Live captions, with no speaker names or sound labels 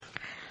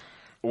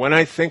When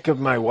I think of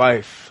my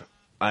wife,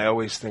 I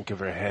always think of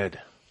her head,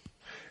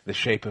 the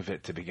shape of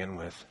it to begin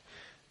with.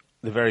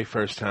 The very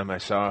first time I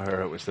saw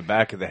her, it was the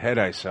back of the head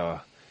I saw,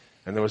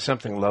 and there was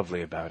something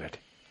lovely about it,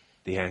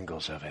 the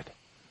angles of it,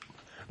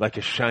 like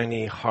a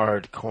shiny,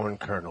 hard corn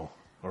kernel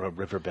or a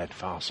riverbed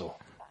fossil.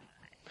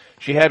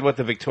 She had what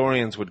the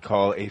Victorians would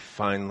call a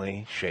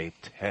finely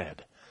shaped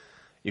head.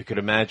 You could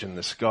imagine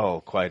the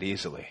skull quite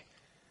easily.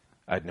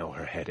 I'd know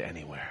her head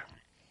anywhere.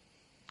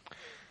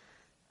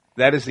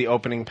 That is the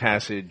opening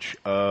passage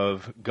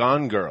of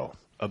Gone Girl,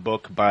 a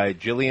book by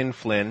Gillian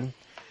Flynn,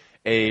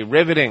 a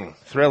riveting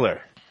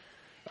thriller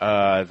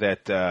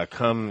that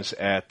comes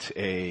at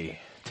a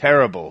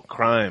terrible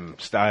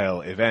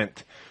crime-style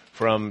event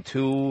from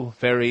two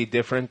very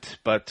different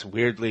but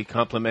weirdly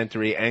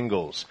complementary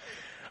angles.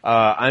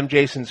 I'm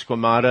Jason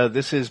Squamata.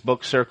 This is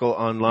Book Circle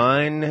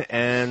Online,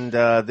 and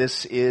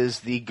this is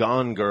the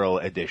Gone Girl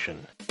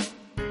edition.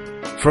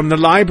 From the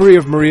Library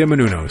of Maria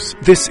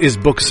Menounos, this is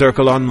Book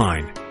Circle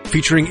Online,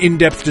 featuring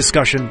in-depth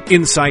discussion,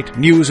 insight,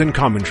 news, and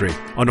commentary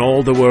on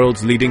all the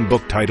world's leading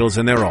book titles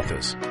and their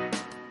authors.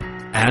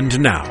 And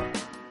now,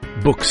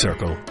 Book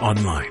Circle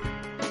Online.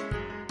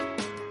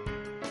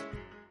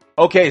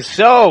 Okay,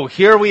 so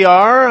here we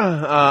are.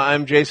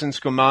 I'm Jason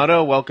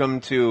Squamata. Welcome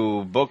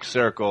to Book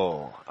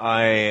Circle.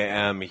 I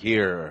am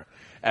here,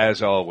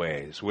 as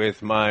always,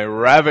 with my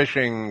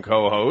ravishing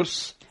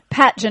co-hosts,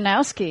 Pat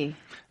Janowski,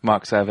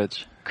 Mark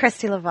Savage,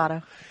 Christy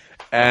Lovato.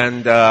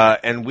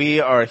 And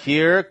we are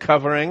here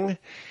covering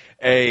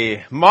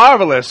a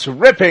marvelous,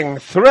 ripping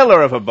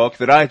thriller of a book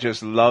that I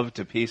just love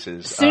to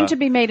pieces. Soon to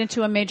be made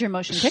into a major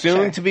motion picture.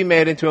 Soon to be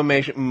made into a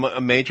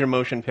major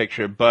motion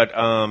picture, but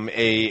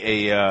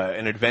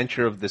an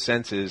adventure of the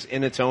senses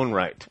in its own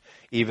right,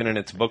 even in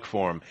its book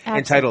form,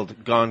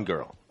 entitled Gone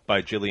Girl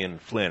by Gillian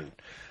Flynn.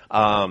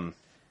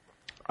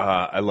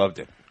 I loved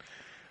it.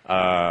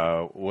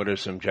 What are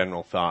some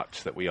general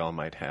thoughts that we all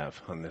might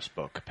have on this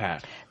book?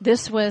 Pat?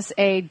 This was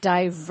a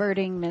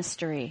diverting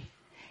mystery.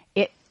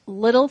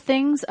 Little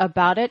things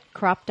about it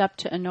cropped up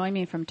to annoy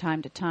me from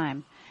time to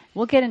time.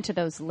 We'll get into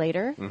those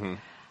later. Mm-hmm.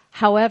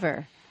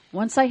 However,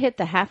 once I hit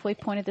the halfway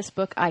point of this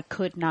book, I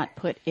could not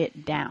put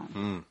it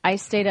down. I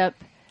stayed up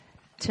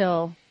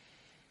till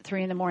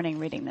 3 a.m.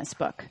 reading this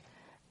book.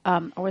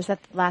 Or was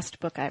that the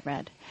last book I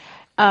read?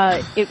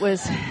 It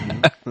was...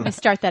 Let me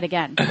start that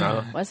again.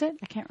 Was it?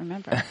 I can't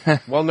remember.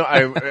 Well, no,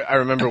 I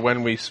remember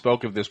when we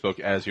spoke of this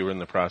book as you were in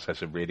the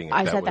process of reading it.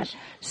 I said that.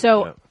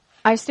 So... Yeah.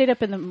 I stayed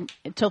up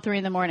until 3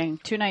 a.m,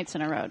 2 nights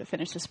in a row to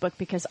finish this book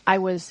because I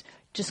was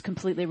just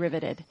completely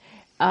riveted.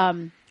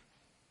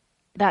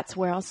 That's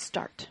where I'll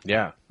start.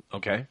 Yeah.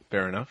 Okay.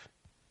 Fair enough.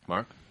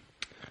 Mark?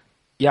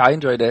 Yeah, I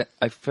enjoyed it.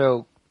 I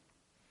feel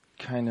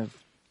kind of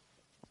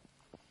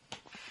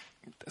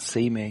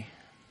seamy.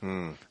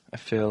 I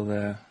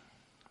feel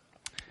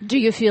Do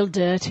you feel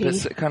dirty?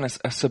 It's kind of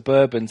a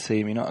suburban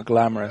seamy, not a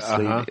glamorous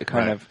seamy.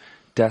 Kind of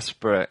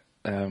desperate,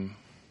 kind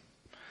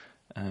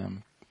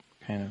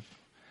of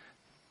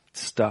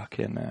stuck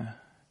in a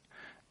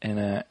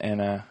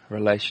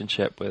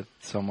relationship with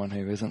someone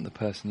who isn't the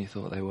person you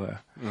thought they were.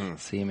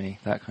 See me,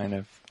 that kind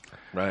of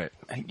right.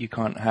 You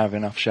can't have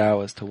enough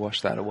showers to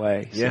wash that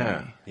away.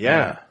 Yeah.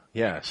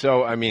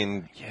 So I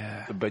mean,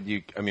 but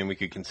we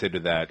could consider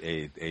that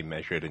a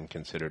measured and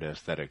considered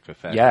aesthetic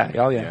effect.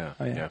 Yeah.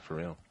 Yeah, for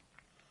real.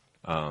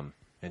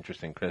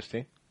 Interesting,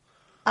 Christy.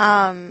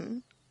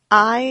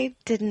 I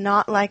did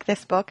not like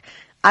this book.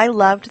 I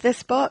loved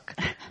this book,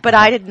 but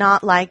I did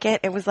not like it.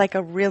 It was like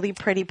a really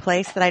pretty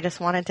place that I just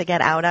wanted to get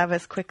out of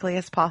as quickly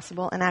as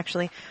possible. And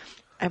actually,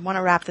 I want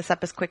to wrap this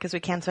up as quick as we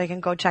can so I can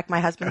go check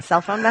my husband's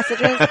cell phone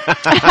messages.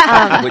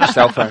 Which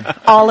cell phone?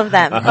 All of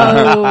them.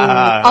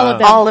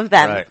 All of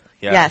them. Right.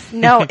 Yeah. Yes.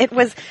 No,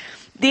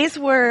 these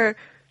were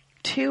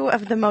two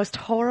of the most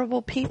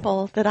horrible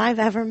people that I've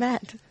ever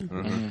met.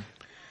 Mm-hmm.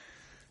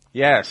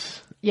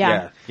 Yes.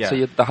 Yeah. So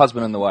you're the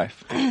husband and the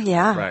wife.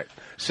 Yeah. Right.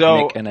 So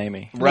Nick and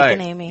Amy. Right. Nick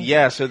and Amy.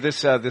 Yeah, so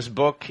this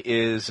book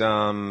is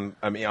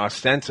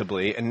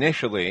ostensibly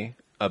initially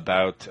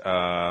about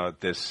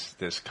this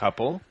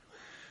couple,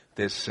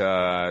 this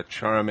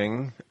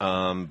charming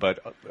but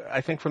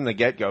I think from the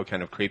get-go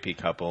kind of creepy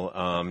couple,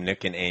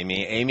 Nick and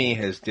Amy. Amy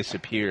has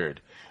disappeared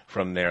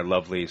from their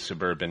lovely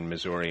suburban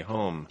Missouri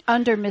home.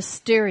 Under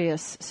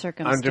mysterious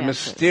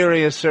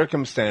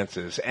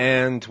circumstances.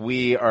 And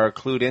we are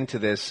clued into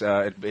this.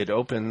 It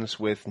opens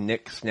with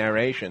Nick's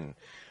narration,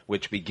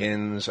 which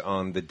begins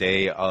on the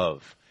day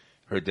of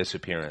her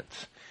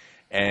disappearance.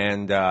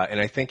 And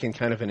I think in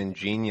kind of an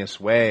ingenious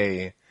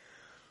way,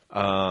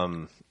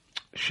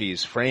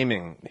 she's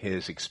framing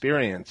his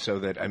experience so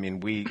that,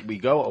 we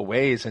go a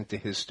ways into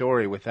his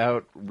story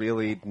without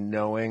really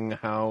knowing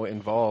how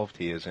involved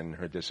he is in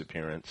her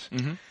disappearance.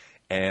 Mm-hmm.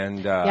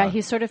 And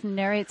he sort of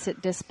narrates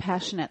it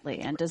dispassionately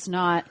and does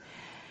not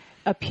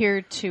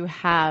appear to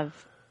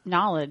have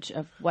knowledge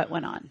of what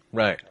went on.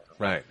 Right.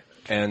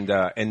 And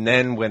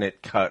then when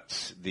it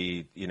cuts,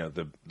 the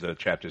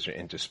chapters are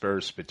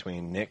interspersed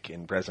between Nick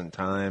in present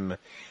time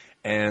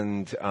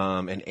and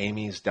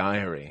Amy's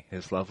diary,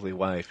 his lovely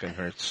wife, and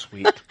her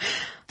sweet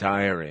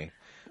diary,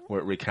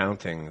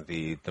 recounting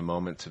the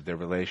moments of their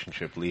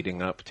relationship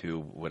leading up to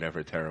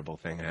whatever terrible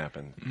thing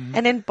happened.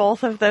 And in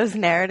both of those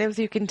narratives,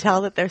 you can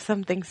tell that there's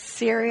something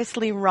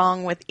seriously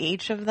wrong with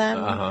each of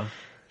them.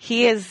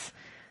 He is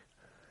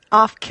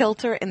off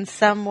kilter in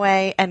some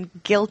way and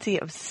guilty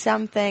of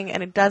something,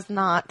 and it does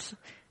not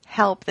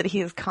help that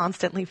he is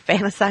constantly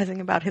fantasizing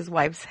about his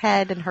wife's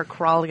head and her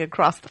crawling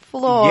across the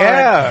floor.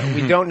 Yeah,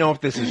 we don't know if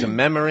this is a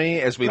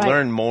memory. As we Right.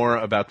 learn more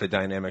about the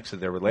dynamics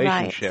of their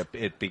relationship,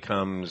 it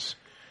becomes,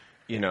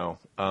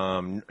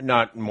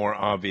 not more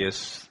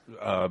obvious,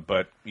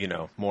 but,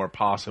 more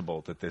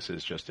possible that this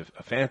is just a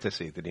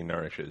fantasy that he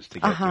nourishes to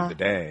get through the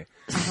day.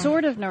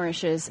 Sort of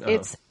nourishes.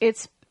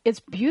 It's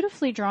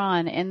beautifully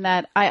drawn in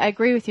that I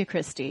agree with you,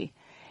 Christy.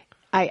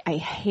 I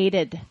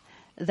hated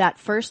that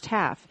first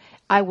half.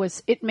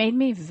 It made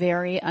me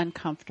very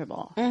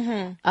uncomfortable.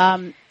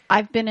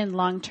 I've been in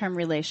long-term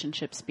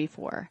relationships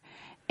before,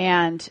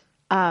 and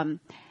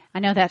I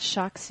know that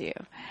shocks you.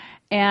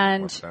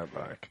 And What's that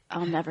like?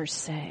 I'll never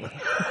say.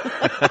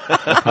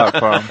 Apart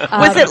from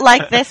Was it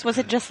like this? Was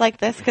it just like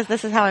this? Because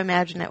this is how I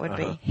imagine it would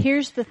be.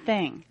 Here's the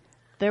thing.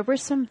 There were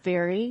some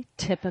very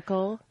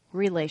typical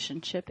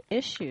relationship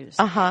issues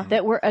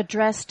that were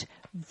addressed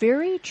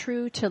very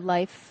true to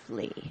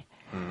lifely.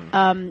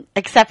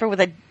 Except for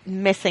with a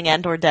missing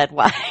and or dead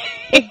wife.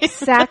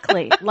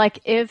 Exactly. Like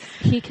if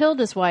he killed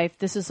his wife,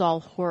 this is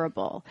all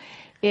horrible.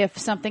 If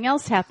something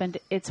else happened,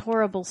 it's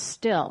horrible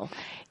still.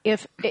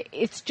 If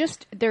it's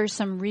just, there's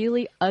some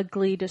really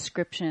ugly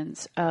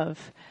descriptions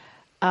of,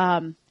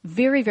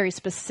 very, very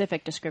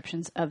specific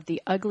descriptions of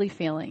the ugly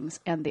feelings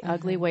and the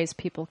ugly ways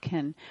people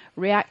can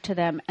react to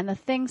them and the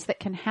things that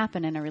can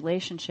happen in a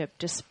relationship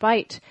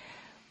despite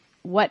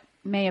what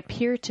may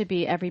appear to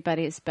be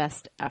everybody's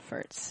best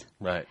efforts.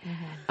 Right.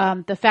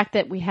 The fact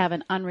that we have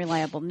an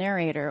unreliable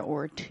narrator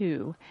or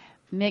two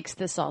makes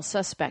this all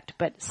suspect.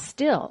 But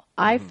still,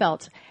 I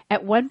felt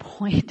at one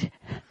point,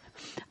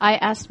 I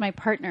asked my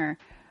partner,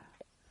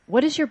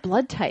 what is your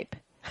blood type?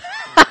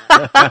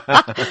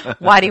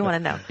 Why do you want to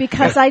know?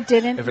 Because I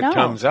didn't If know. it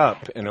comes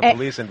up in a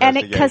police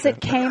investigation. Because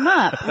it came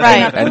up. Right.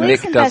 In a And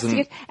police Nick doesn't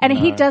investigation. And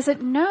he know.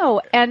 doesn't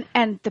know.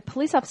 And the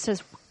police officer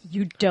says,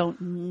 you don't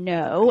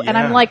know. And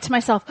I'm Yeah. like to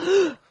myself,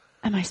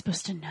 am I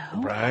supposed to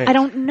know? Right. I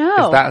don't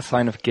know. is that a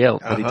sign of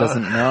guilt that he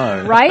doesn't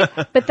know? Right?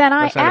 But then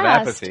I Or a sign of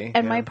asked, apathy,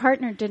 and yeah. my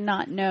partner did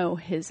not know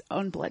his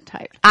own blood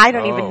type. I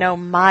don't Oh. even know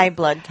my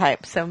blood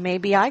type, so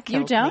maybe I You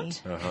killed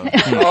don't? me.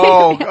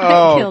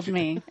 Oh, Killed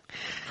me.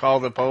 call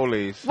the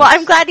police. Well,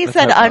 I'm glad you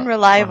said That's-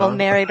 unreliable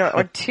narrator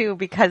or two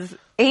because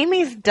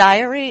Amy's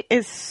diary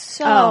is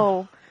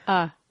so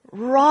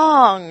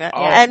wrong.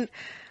 And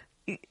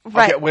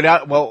right. Okay,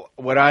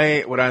 what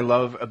I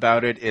love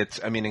about it,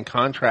 in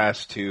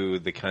contrast to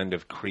the kind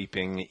of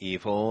creeping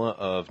evil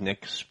of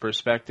Nick's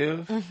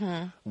perspective,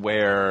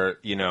 where,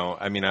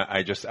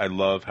 I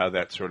love how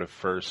that sort of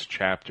first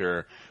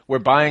chapter, we're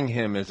buying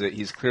him as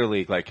he's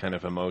clearly like kind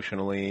of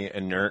emotionally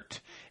inert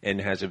and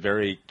has a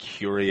very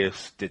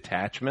curious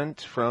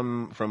detachment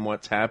from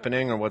what's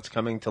happening or what's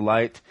coming to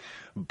light,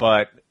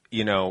 but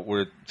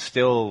we're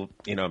still,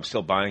 I'm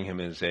still buying him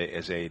as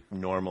a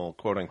normal,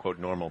 quote unquote,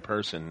 normal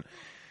person.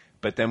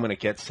 But then when it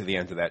gets to the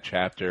end of that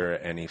chapter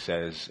and he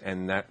says,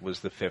 and that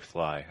was the fifth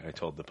lie I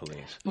told the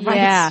police.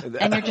 Yeah.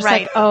 And you're just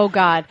Right. like, oh,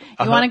 God.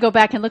 You want to go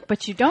back and look,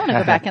 but you don't want to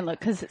go back and look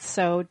because it's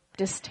so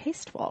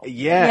distasteful.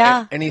 Yeah.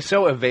 Yeah. And he's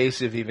so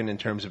evasive even in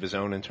terms of his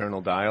own internal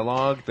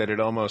dialogue that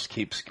it almost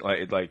keeps,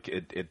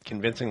 it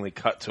convincingly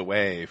cuts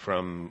away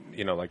from,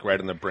 right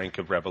on the brink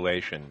of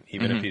revelation,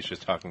 even if he's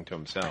just talking to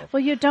himself.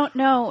 Well, you don't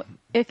know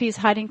if he's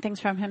hiding things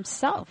from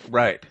himself.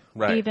 Right.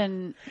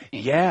 Even,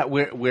 Yeah,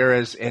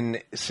 whereas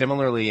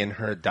similarly in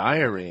her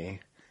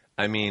diary,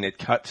 it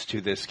cuts to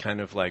this kind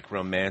of like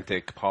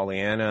romantic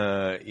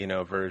Pollyanna,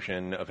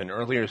 version of an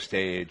earlier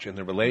stage in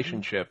the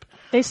relationship.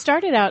 they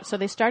started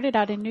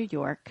out in New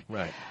York.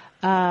 Right.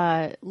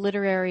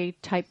 Literary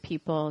type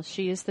people.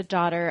 She is the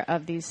daughter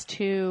of these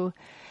two,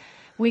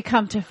 we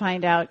come to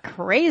find out,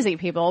 crazy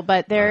people,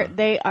 but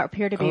they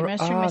appear to be Or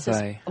Mr. and are Mrs.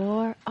 they?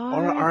 Or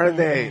Or are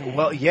they?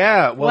 Well,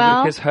 yeah.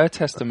 Well, Because her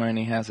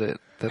testimony has it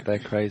that they're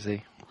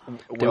crazy.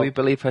 Do we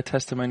believe her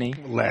testimony?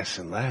 Less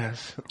and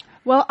less.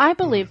 Well, I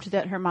believed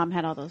that her mom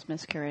had all those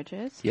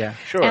miscarriages. Yeah.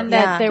 Sure. And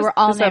that Yeah. they were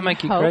all Does that named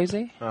make you Hope.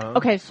 crazy?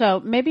 Okay,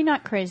 so maybe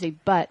not crazy,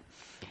 but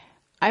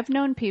I've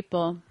known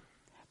people.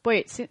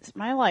 Boy,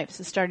 my life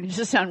is starting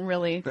to sound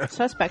really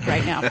suspect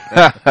right now.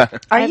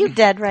 Are you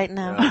dead right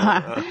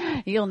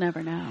now? You'll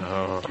never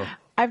know.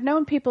 I've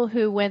known people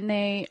who, when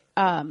they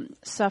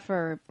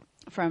suffer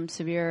from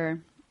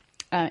severe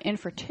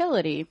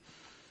infertility,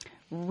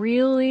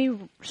 really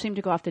seem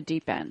to go off the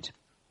deep end.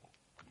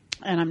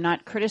 And I'm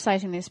not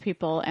criticizing these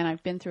people, and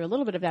I've been through a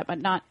little bit of that, but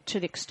not to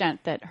the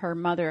extent that her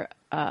mother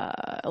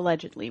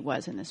allegedly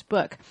was in this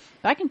book.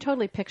 But I can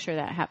totally picture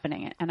that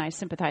happening, and I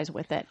sympathize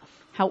with it.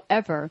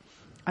 However,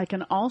 I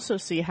can also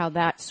see how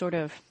that sort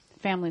of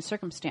family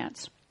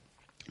circumstance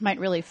might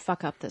really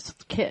fuck up this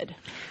kid.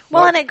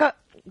 Well, and it go.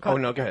 Oh,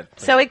 no, go ahead.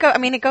 So it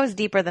goes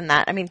deeper than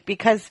that.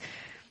 Because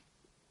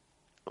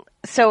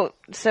So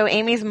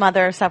Amy's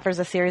mother suffers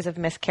a series of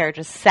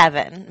miscarriages,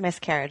 7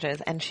 miscarriages,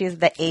 and she's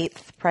the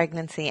 8th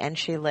pregnancy, and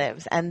she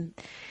lives. And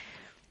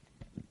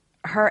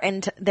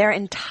their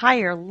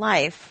entire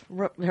life,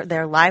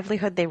 their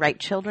livelihood, they write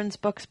children's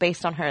books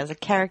based on her as a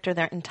character.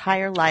 Their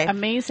entire life,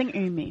 Amazing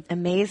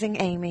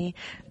Amy,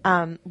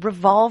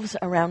 revolves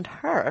around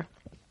her.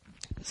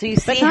 So you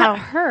see but not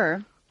how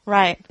her,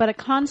 right, but a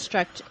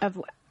construct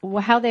of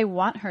how they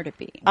want her to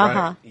be.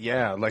 Right.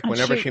 Yeah, like And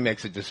whenever she- she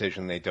makes a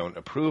decision they don't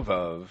approve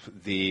of,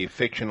 the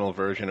fictional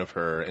version of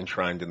her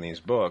enshrined in these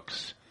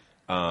books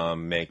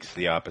makes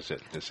the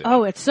opposite decision.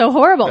 Oh, it's so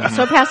horrible,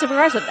 so passive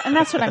aggressive, and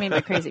that's what I mean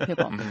by crazy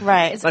people.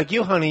 right. It's Like,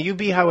 you, honey, you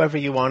be however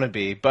you want to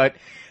be, but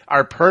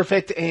our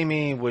perfect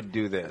Amy would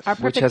do this. Our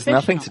Which perfect has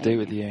nothing to fictional do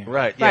with you.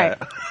 Right, yeah.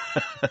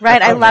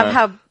 Right. I love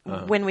how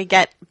when we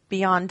get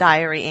beyond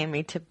Diary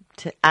Amy to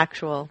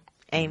actual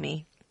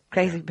Amy,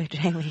 crazy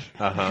bitch Amy.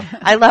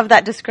 I love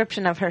that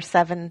description of her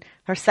seven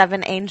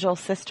angel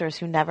sisters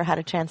who never had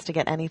a chance to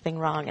get anything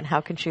wrong, and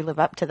how can she live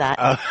up to that?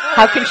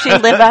 How can she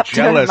live up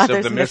to her Jealous of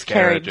mother's the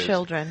miscarried miscarriages.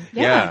 children?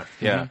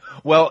 Yeah.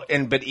 Well,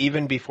 but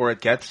even before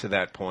it gets to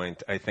that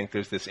point, I think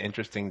there's this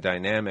interesting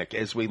dynamic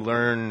as we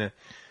learn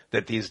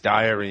that these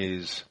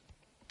diaries,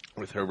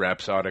 with her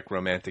rhapsodic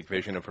romantic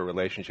vision of her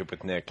relationship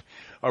with Nick,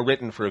 are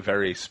written for a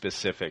very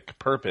specific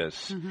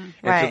purpose. And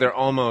so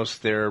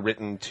Right. they're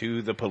written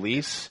to the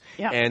police,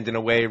 Yeah. and in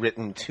a way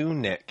written to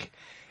Nick.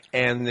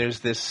 And there's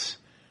this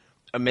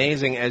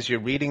amazing, as you're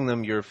reading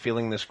them, you're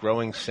feeling this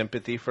growing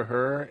sympathy for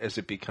her as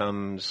it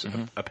becomes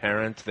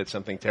apparent that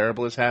something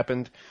terrible has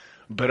happened.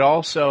 But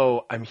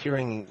also, I'm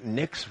hearing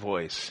Nick's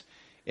voice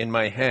in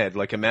my head,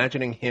 like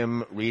imagining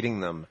him reading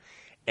them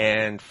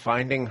and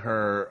finding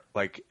her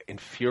like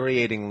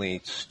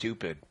infuriatingly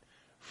stupid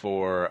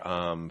for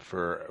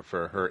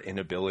her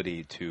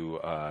inability to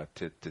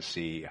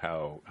see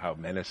how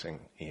menacing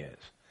he is.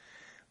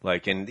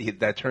 Like, and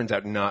that turns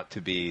out not to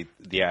be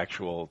the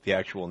actual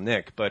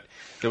Nick, but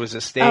there was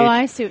a stage. Oh,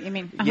 I see what you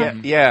mean.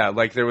 Yeah.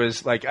 Like there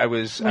was like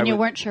When you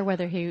weren't sure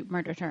whether he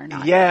murdered her or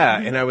not. Yeah,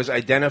 and I was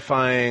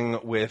identifying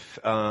with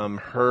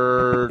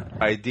her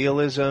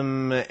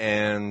idealism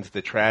and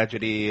the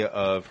tragedy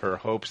of her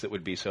hopes that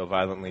would be so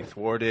violently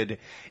thwarted,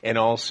 and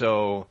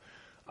also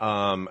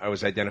I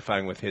was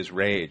identifying with his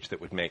rage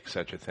that would make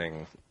such a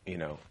thing,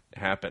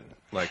 happen.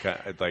 Like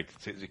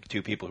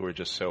two people who are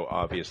just so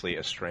obviously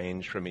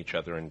estranged from each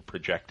other and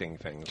projecting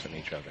things on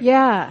each other.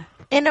 Yeah.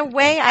 In a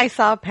way, I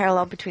saw a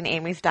parallel between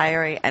Amy's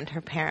Diary and her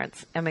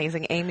parents'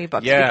 Amazing Amy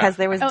books, Yeah. because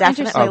there was Oh,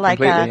 definitely interesting. like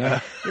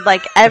completely,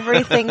 like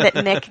everything that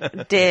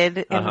Nick did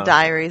in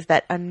Diaries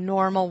that a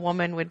normal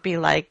woman would be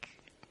like,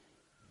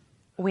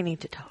 we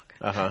need to talk.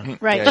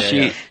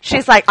 Right.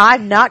 She's like,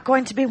 I'm not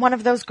going to be one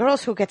of those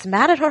girls who gets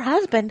mad at her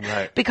husband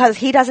Right. because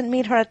he doesn't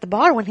meet her at the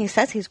bar when he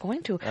says he's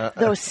going to.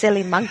 Those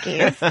silly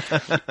monkeys.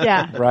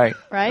 Yeah. Right.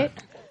 Right?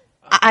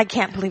 I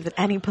can't believe that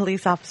any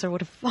police officer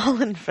would have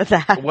fallen for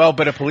that. Well,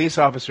 but a police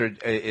officer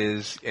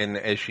is, and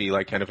as she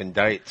like kind of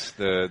indicts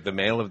the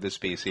male of the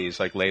species,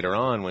 like later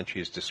on when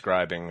she's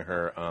describing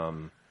her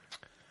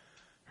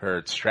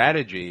her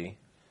strategy,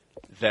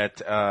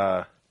 that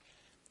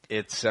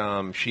it's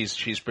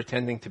she's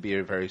pretending to be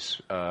a very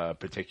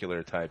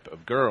particular type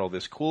of girl,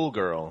 this cool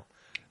girl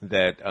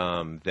that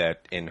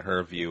that in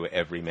her view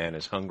every man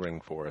is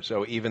hungering for.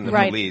 So even the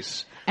Right.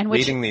 police And which-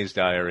 reading these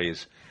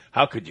diaries,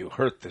 how could you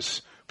hurt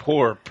this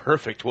poor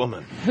perfect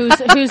woman? Who's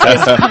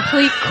this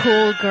complete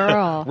cool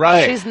girl?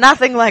 Right. She's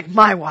nothing like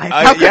my wife.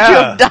 How could you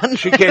have done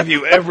She that? gave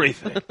you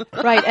everything.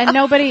 Right, and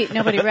nobody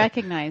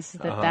recognized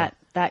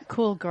that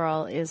cool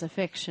girl is a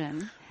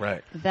fiction.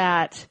 Right.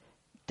 That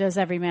does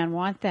every man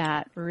want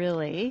that,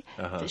 really?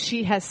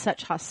 She has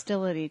such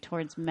hostility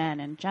towards men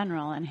in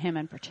general, and him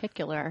in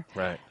particular,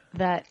 Right.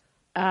 that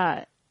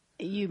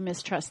you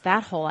mistrust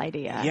that whole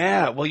idea.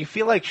 Yeah, well, you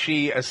feel like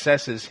she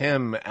assesses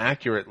him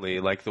accurately,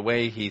 like the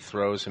way he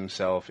throws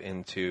himself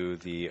into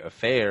the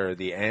affair,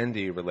 the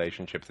Andy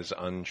relationship, this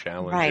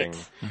unchallenging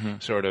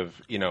sort of,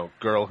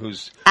 girl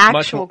who's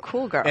Actual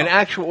cool girl. an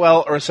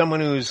or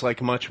someone who's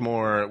like much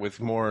more with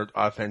more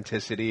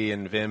authenticity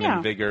and vim Yeah.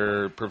 and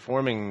vigor,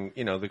 performing,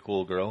 the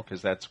cool girl,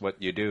 because that's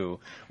what you do,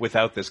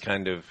 without this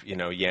kind of,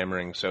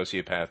 yammering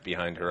sociopath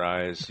behind her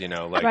eyes,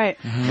 like Right.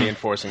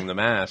 reinforcing the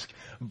mask.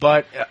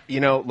 But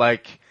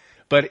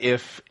but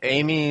if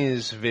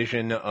Amy's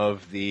vision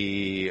of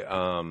the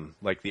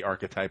the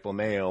archetypal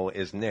male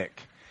is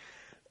Nick,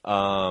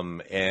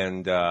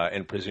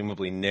 and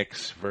presumably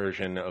Nick's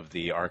version of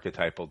the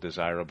archetypal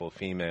desirable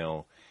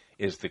female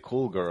is the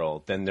cool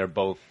girl, then they're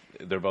both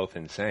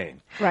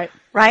insane. Right.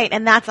 Right,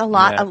 and that's a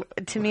lot.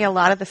 Yeah. To me, a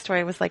lot of the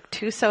story was like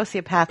two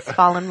sociopaths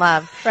fall in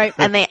love, Right.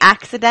 and they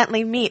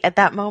accidentally meet at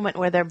that moment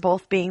where they're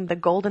both being the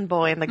golden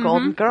boy and the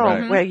golden girl,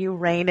 Right. where you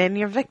rein in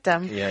your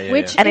victim.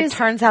 Which And is- it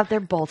turns out they're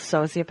both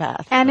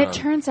sociopaths. And it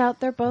turns out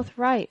they're both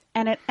right,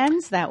 and it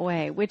ends that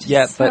way, which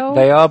Yeah, is so... but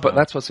they are. But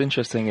that's what's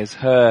interesting is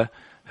her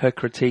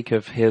critique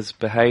of his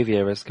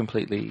behavior is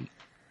completely.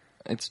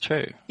 It's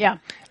true, Yeah.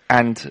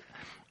 and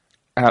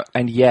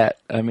yet,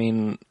 I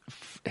mean,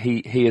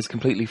 he is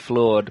completely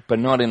flawed, but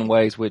not in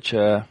ways which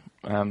are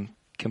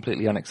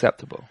completely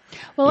unacceptable.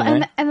 Well, you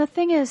know? and the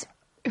thing is,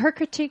 her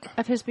critique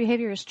of his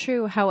behavior is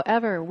true.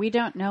 However, we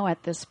don't know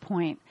at this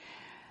point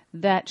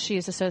that she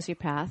is a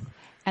sociopath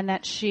and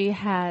that she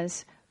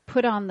has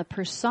put on the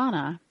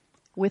persona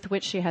with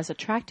which she has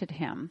attracted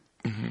him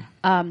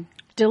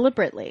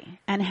deliberately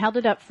and held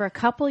it up for a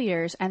couple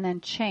years and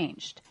then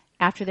changed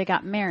after they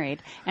got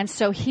married. And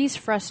so he's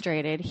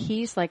frustrated.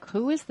 He's like,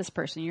 who is this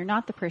person? You're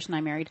not the person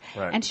I married.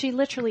 Right. And she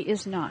literally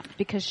is not,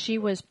 because she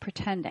was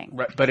pretending.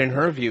 Right. But in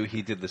her view,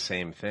 he did the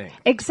same thing.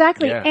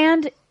 Exactly. Yeah.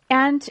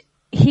 And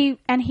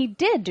he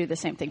did do the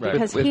same thing, Right.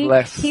 because With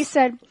less he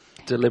said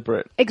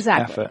deliberate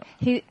exactly.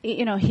 effort.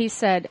 He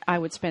said I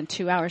would spend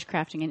 2 hours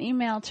crafting an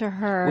email to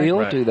her. We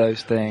all Right. do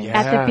those things. Yeah.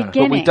 At the But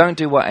beginning. But we don't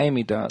do what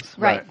Amy does.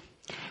 Right.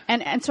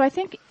 And so I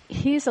think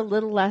he's a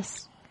little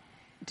less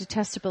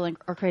detestable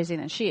or crazy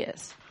than she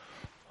is.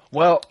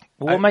 Well,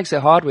 What makes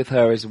it hard with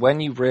her is when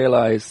you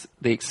realize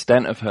the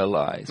extent of her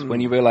lies, when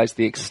you realize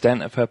the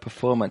extent of her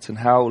performance and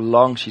how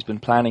long she's been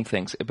planning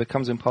things, it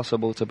becomes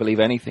impossible to believe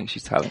anything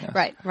she's telling us.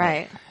 Right.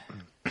 Right.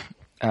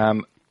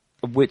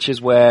 Which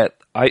is where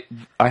I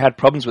had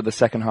problems with the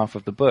second half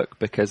of the book,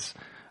 because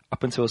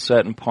up until a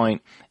certain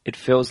point, it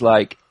feels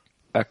like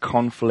a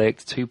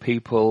conflict, two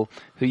people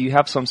who you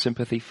have some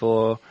sympathy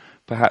for,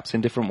 perhaps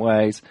in different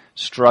ways,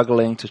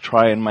 struggling to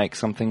try and make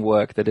something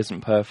work that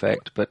isn't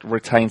perfect, but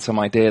retain some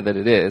idea that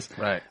it is.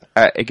 Right.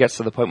 It gets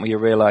to the point where you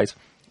realize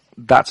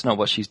that's not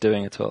what she's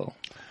doing at all.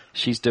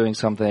 She's doing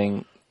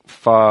something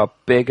far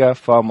bigger,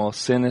 far more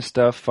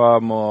sinister, far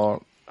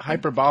more...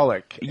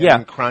 hyperbolic Yeah.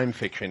 and crime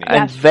fiction.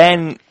 And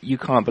then you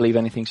can't believe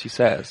anything she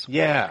says.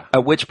 Yeah.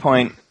 At which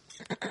point,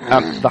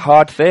 the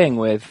hard thing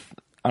with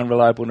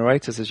unreliable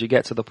narrators is you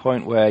get to the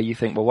point where you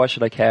think, well, why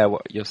should I care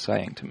what you're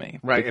saying to me?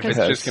 Right, if it's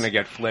Because- just going to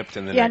get flipped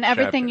in the Yeah, next and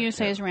everything chapter. you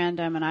say Yeah. is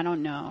random, and I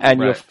don't know.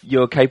 And Right.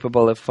 you're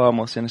capable of far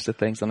more sinister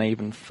things than I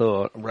even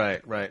thought.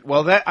 Right, right.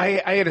 Well, that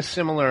I had a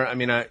similar. I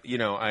mean, I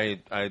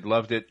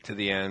loved it to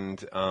the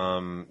end.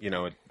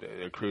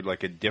 It accrued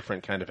like a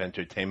different kind of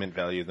entertainment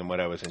value than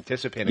what I was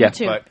anticipating. Yeah. Me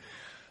too. But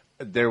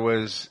there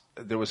was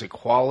a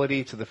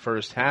quality to the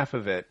first half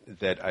of it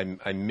that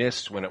I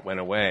missed when it went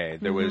away.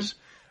 There was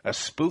a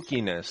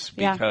spookiness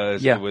Yeah.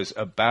 because Yeah. it was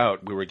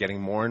we were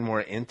getting more and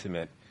more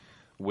intimate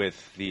with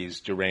these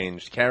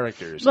deranged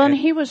characters. Well, and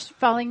he was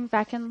falling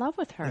back in love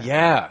with her.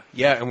 yeah,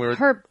 and we were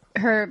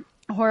Her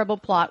horrible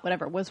plot,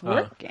 whatever, was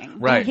working.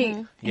 right.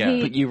 He,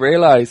 But you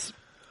realize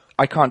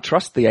I can't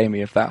trust the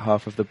Amy of that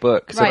half of the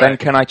book. So Right. then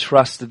can I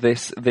trust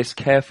this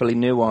carefully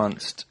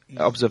nuanced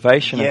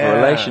observation of Yeah. a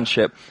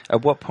relationship?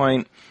 At what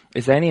point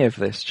is any of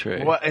this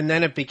true? Well, and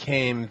then it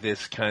became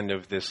this kind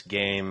of this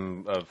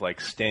game of like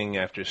sting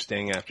after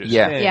sting after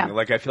Yeah. sting. Yeah.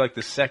 Like I feel like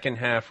the second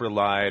half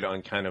relied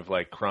on kind of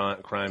like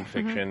crime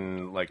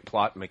fiction, like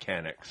plot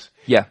mechanics.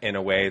 Yeah. In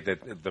a way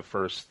that the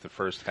first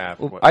half.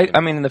 Well,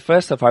 I mean, in the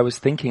first half, I was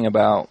thinking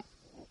about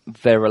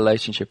their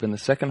relationship. In the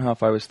second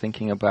half, I was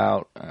thinking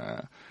about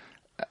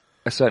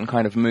a certain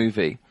kind of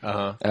movie.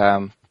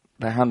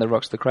 The Hand That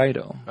Rocks the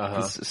Cradle.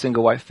 This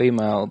single white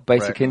female,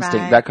 Basic Right. Instinct.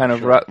 Right. That kind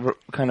of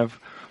kind of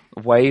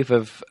wave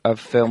of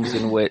films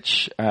in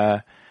which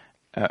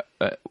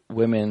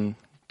women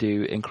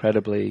do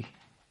incredibly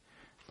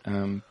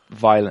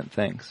violent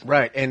things.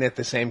 Right, and at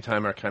the same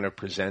time are kind of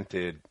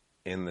presented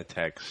in the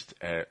text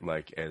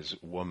as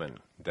woman,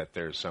 that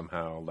there's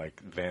somehow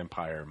like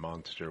vampire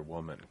monster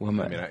woman.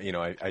 Woman. I mean,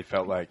 I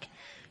felt like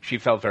she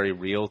felt very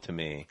real to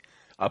me.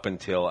 Up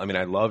until, I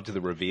loved the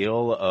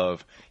reveal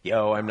of,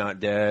 yo, I'm not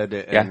dead,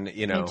 and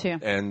Me too.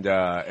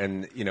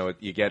 and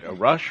you get a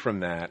rush from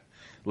that,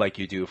 like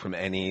you do from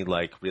any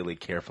like really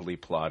carefully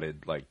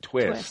plotted like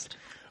twist.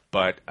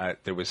 But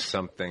there was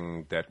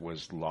something that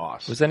was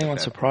lost. Was anyone at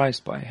that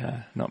surprised by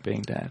her not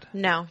being dead?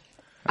 No.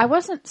 I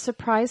wasn't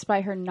surprised by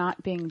her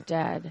not being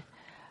dead.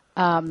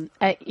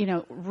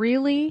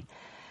 Really,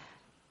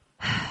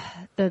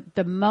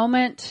 the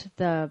moment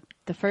the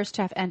first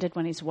half ended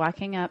when he's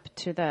walking up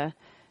to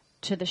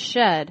the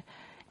shed,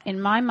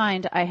 in my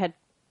mind, I had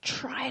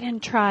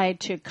tried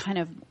to kind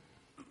of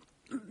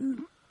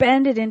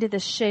bend it into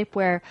this shape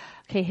where,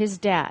 okay, his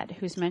dad,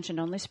 who's mentioned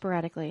only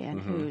sporadically and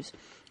who's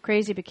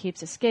crazy but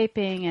keeps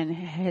escaping, and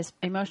his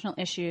emotional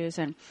issues,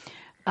 and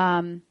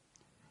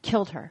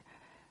killed her.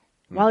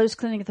 While he was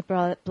cleaning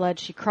the blood,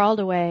 she crawled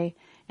away,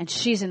 and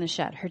she's in the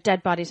shed. Her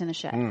dead body's in the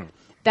shed.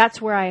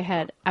 That's where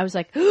I was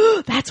like,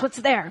 oh, that's what's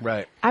there.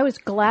 Right. I was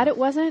glad it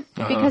wasn't,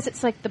 because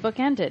it's like the book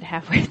ended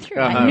halfway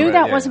through. I Uh-huh, knew right,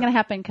 that yeah, wasn't yeah. going to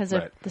happen because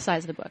of Right. the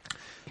size of the book.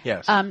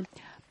 Yes.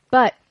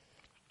 But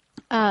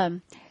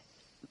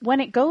when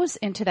it goes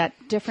into that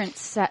different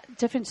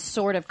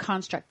sort of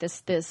construct,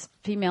 this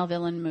female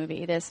villain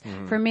movie,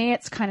 for me,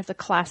 it's kind of the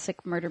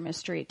classic murder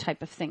mystery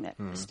type of thing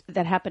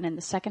that happened in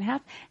the second half,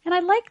 and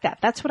I like that.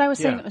 That's what I was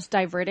saying. Yeah. It was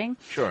diverting.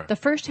 Sure. The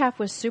first half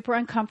was super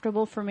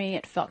uncomfortable for me.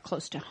 It felt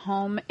close to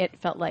home. It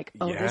felt like,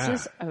 this Yeah.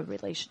 is a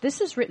relation.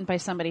 This is written by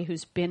somebody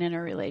who's been in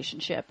a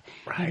relationship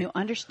and who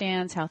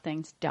understands how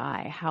things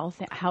die, how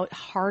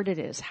hard it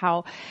is,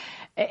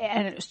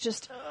 and it was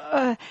just.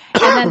 And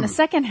then the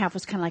second half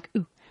was kind of like,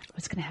 ooh.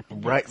 what's going to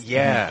happen Right, next?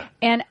 yeah.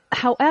 And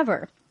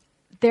however,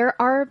 there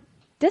are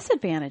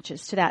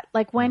disadvantages to that.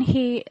 Like when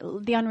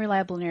the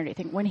unreliable narrator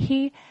thing, when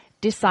he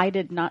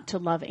decided not to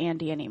love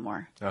Andy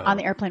anymore on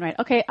the airplane ride.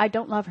 Okay, I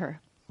don't love her.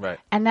 Right.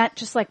 And that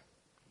just like,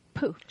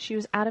 poof, she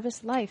was out of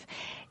his life.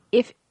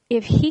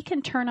 If he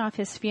can turn off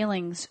his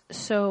feelings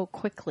so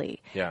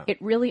quickly,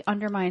 it really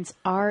undermines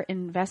our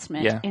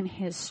investment in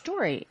his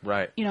story.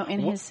 Right. You know,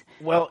 his...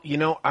 Well, you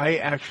know, I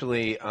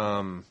actually,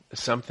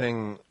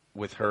 something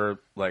with her,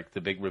 like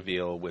the big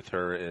reveal with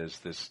her is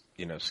this,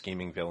 you know,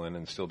 scheming villain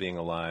and still being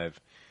alive.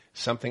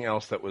 Something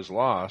else that was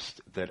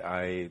lost that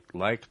I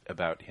liked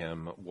about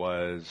him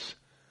was,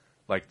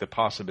 like, the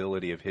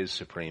possibility of his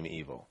supreme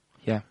evil.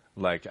 Yeah.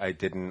 Like I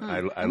didn't,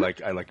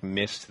 I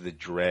missed the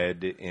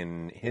dread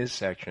in his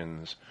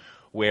sections,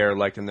 where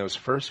like in those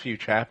first few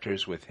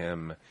chapters with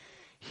him,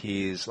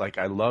 he's like,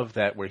 I love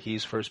that where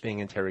he's first being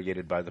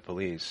interrogated by the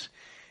police,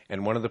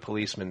 and one of the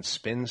policemen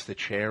spins the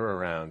chair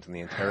around in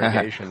the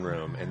interrogation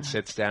room and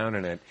sits down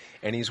in it,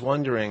 and he's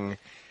wondering,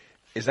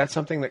 is that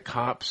something that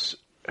cops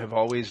have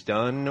always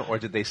done, or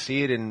did they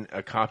see it in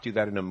a cop do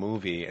that in a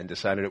movie and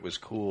decided it was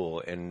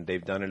cool, and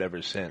they've done it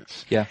ever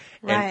since? Yeah,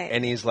 right.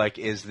 And he's like,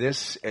 "Is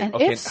this?" And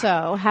okay, if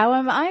so, how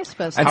am I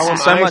supposed to? And How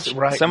so am I much,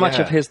 right, so much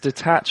yeah. of his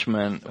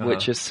detachment,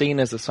 which is seen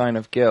as a sign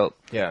of guilt,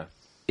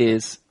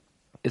 is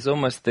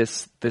almost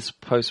this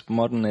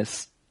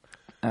postmodernist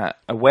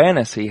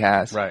awareness he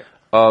has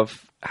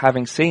of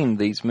having seen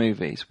these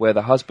movies where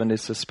the husband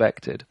is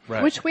suspected,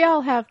 which we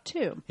all have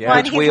too. Well, and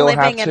which he's we all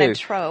living have in too. a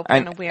trope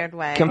And in a weird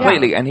way.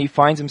 completely, and he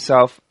finds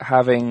himself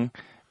having,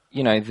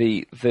 you know,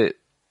 the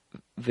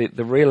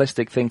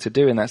realistic thing to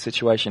do in that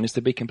situation is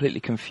to be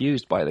completely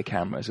confused by the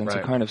cameras and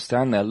to kind of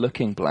stand there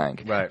looking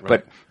blank. Right.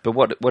 But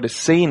what is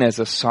seen as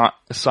a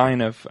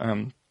sign of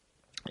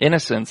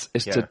innocence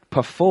is to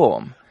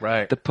perform.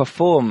 Right. To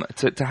perform,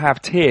 to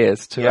have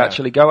tears, to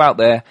actually go out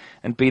there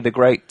and be the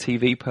great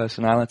TV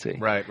personality.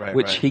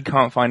 Which he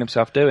can't find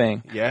himself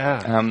doing.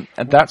 Yeah.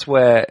 And that's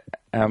where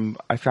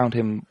I found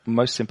him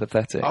most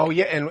sympathetic. Oh,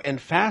 yeah,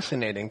 and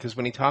fascinating, because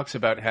when he talks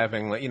about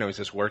having, like, you know, he's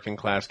this working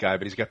class guy,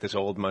 but he's got this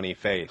old money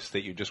face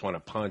that you just want to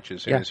punch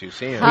as soon as you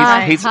see him.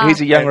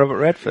 He's a young Robert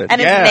Redford.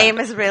 And his name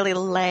is really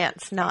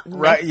Lance, not Nick.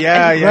 Right,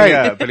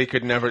 yeah. But he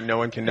could never, no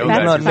one can know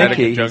that. not Is that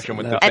Nicky. in conjunction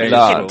with the And face? you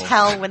can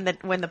tell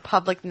when the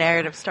public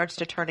narrative starts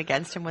to turn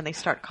against him when they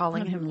start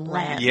calling him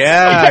Lance.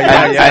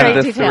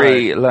 And the Great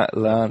three,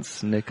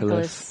 Lance,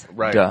 Nicholas,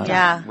 Dunn.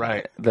 Yeah.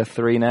 Right. The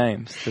three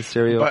names, the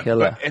serial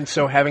killer. And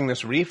so having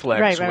this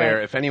reflex Right.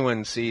 where if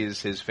anyone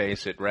sees his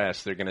face at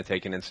rest, they're going to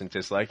take an instant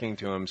disliking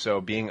to him.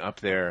 So being up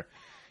there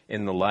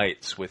in the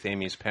lights with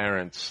Amy's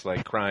parents,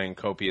 like crying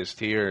copious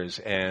tears,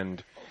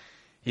 and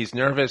he's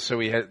nervous, so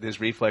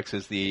his reflex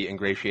is the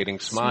ingratiating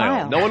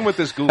smile. No one with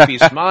this goofy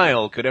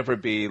smile could ever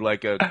be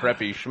like a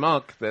preppy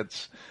schmuck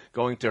that's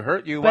going to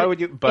hurt you. Why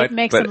would you? It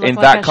makes him look in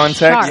like that a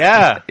context,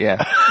 shark.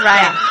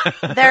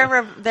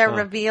 Right. Their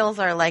reveals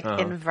are like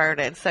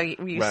inverted. So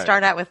you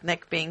start out with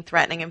Nick being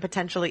threatening and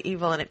potentially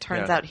evil, and it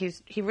turns out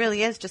he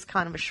really is just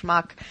kind of a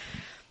schmuck.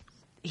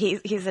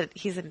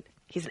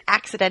 He's an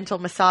accidental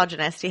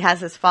misogynist. He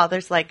has his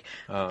father's like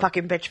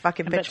fucking bitch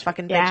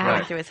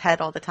going through his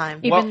head all the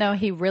time. Even though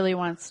he really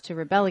wants to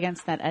rebel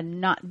against that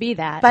and not be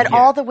that. But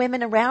all the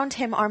women around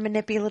him are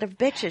manipulative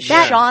bitches.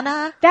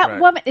 Shauna. That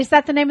woman, is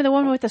that the name of the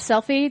woman with the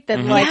selfie that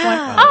like went,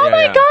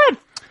 my God.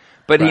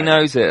 But he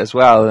knows it as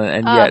well,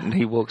 and yet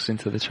he walks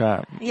into the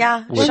trap.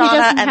 Yeah, Well, Shauna, he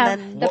doesn't and have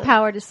then the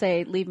power to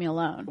say, leave me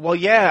alone. Well,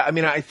 yeah. I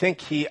mean, I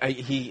think which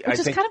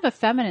is kind of a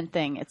feminine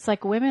thing. It's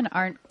like women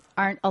aren't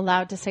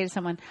allowed to say to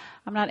someone,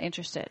 I'm not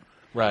interested.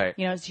 Right.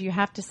 You know, so you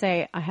have to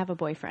say, I have a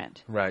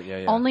boyfriend. Right,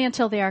 yeah. Only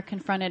until they are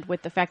confronted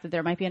with the fact that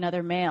there might be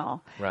another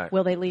male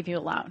will they leave you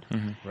alone.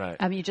 Mm-hmm. Right.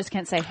 I mean, you just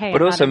can't say, hey,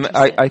 But I'm also, not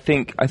interested.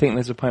 I think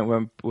there's a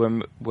point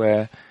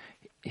where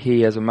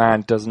he, as a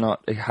man, does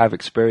not have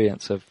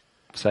experience of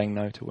saying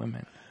no to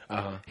women.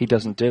 He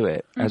doesn't do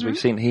it. As we've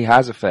seen, he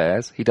has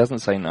affairs. He doesn't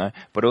say no.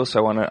 But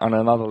also, on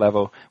another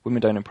level,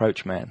 women don't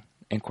approach men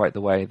in quite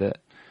the way that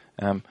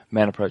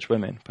men approach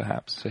women,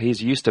 perhaps. So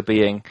he's used to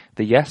being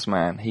the yes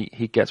man.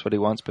 He gets what he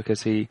wants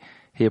because he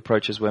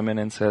approaches women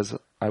and says,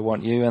 I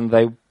want you, and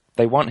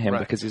they want him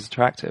because he's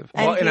attractive.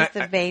 and he's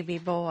the baby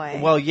boy.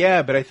 Well,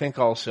 yeah, but I think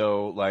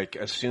also, like,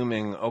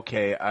 assuming,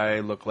 okay, I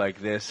look like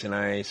this and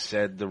I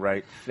said the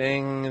right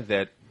thing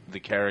that the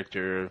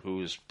character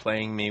who's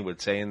playing me would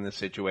say in this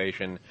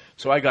situation,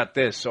 so I got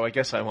this, so I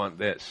guess I want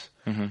this.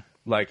 Mm-hmm.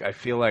 Like, I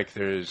feel like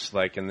there's,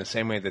 like, in the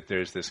same way that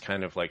there's this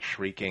kind of, like,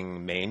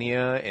 shrieking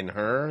mania in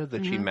her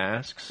that she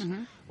masks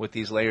with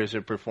these layers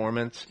of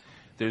performance,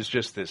 there's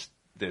just this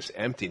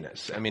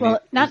emptiness. I mean,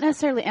 well, not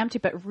necessarily empty,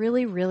 but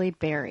really, really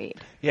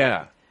buried.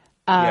 Yeah.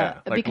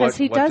 Like because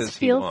he what does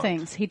he feel want?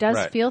 things. He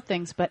does feel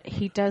things, but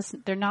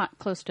they're not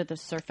close to the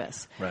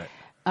surface. Right.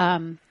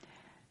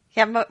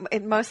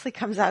 It mostly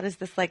comes out as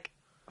this like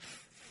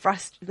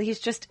he's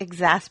just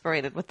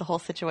exasperated with the whole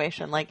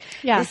situation. Like,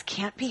 this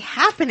can't be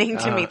happening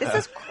to me. This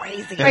is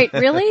crazy. Right,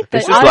 really?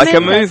 This is like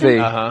a movie.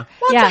 What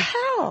the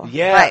hell? Oh,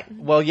 Yeah. right.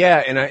 Well, yeah,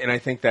 and I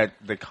think that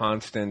the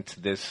constant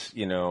this,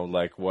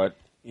 like what,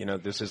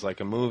 this is like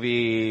a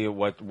movie.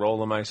 What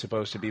role am I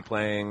supposed to be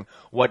playing?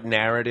 What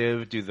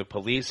narrative do the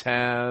police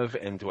have,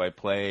 and do I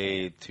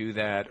play to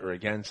that or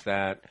against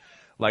that?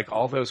 Like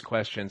all those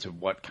questions of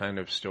what kind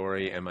of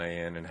story am I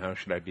in, and how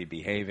should I be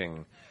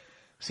behaving,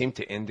 seem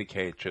to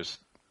indicate just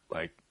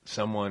like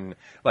someone.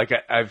 Like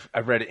I've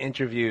read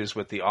interviews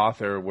with the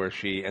author where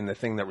she, and the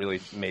thing that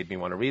really made me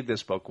want to read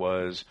this book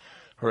was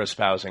her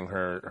espousing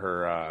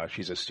her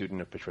she's a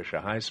student of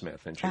Patricia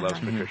Highsmith, and she loves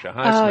Patricia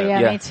Highsmith. Oh yeah,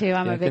 Yeah. me too.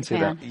 I'm Yeah, I a can big see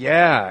fan. that.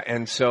 Yeah,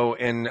 and so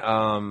in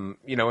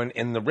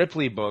in the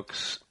Ripley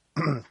books,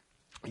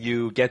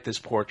 you get this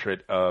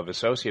portrait of a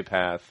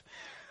sociopath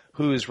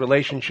whose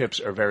relationships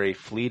are very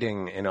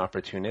fleeting and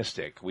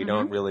opportunistic. We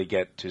don't really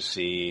get to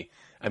see.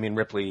 I mean,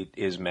 Ripley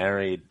is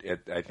married at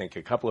I think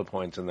a couple of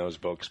points in those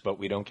books, but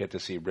we don't get to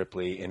see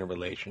Ripley in a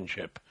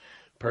relationship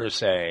per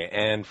se.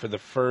 And for the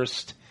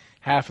first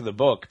half of the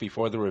book,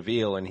 before the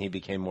reveal, and he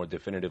became more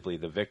definitively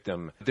the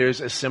victim, there's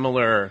a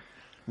similar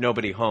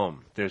Nobody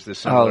Home. There's this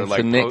similar so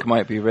Nick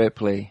might be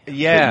Ripley.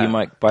 Yeah. But you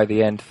might, by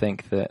the end,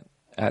 think that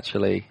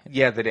actually...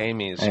 that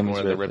Amy is Amy's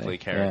more the Ripley, Ripley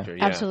character. yeah.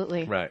 Yeah.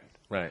 Absolutely. Right.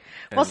 Well,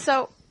 And-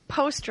 so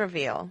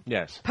post-reveal,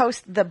 yes.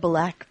 post the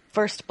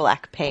first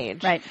black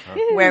page, Right.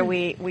 where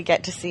we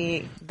get to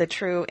see the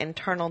true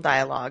internal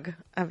dialogue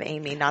of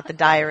Amy, not the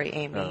diary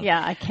Amy.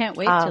 Yeah, I can't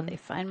wait till they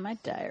find my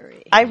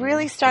diary. I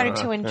really started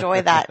to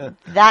enjoy that.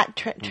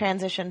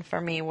 Transition for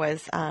me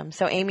was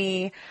so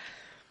Amy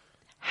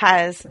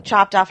has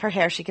chopped off her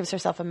hair. She gives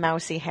herself a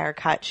mousy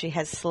haircut. She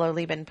has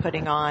slowly been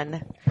putting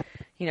on,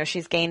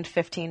 she's gained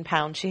 15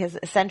 pounds. She has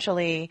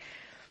essentially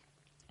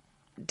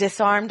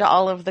disarmed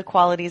all of the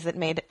qualities that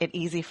made it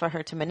easy for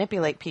her to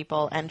manipulate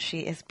people, and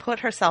she has put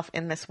herself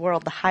in this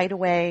world, the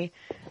Hideaway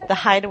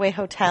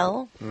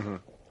Hotel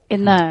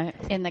in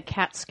the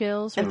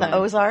Catskills, in or the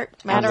Ozark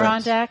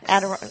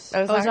Adirondacks,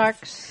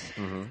 Ozarks.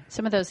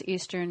 some of those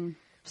eastern.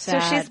 So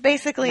sad she's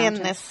basically in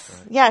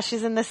mountains.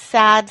 she's in this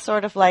sad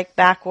sort of like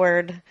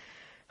backward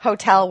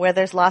hotel where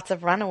there's lots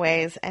of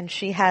runaways, and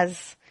she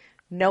has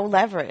no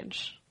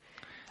leverage.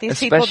 These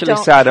people Especially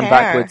don't sad care. and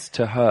backwards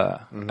to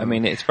her. I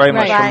mean, it's very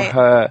much Right.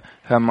 from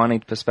her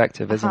moneyed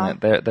perspective, isn't Uh-huh.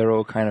 it? They're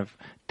all kind of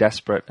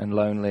desperate and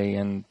lonely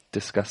and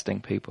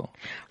disgusting people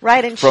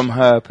Right, and from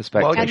her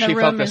perspective. Well, And the she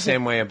felt room the is-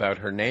 same way about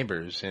her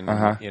neighbors in,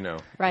 Right.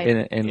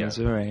 in Yeah.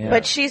 Missouri, yeah.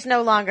 but she's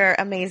no longer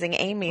amazing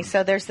Amy.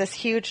 So there's this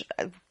huge.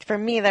 For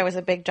me, there was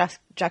a big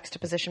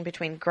juxtaposition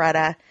between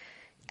Greta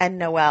and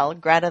Noelle.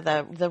 Greta,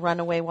 the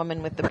runaway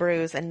woman with the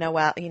bruise, and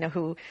Noelle,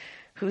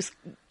 who's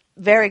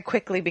very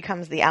quickly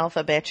becomes the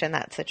alpha bitch in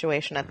that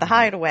situation at the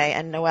Hideaway,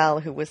 and Noelle,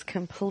 who was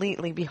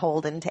completely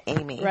beholden to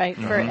Amy. Right,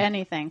 for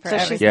anything. For So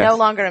everything. she's Yes. no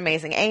longer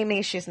amazing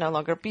Amy. She's no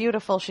longer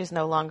beautiful. She's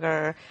no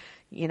longer,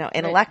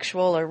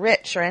 intellectual or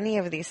rich or any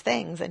of these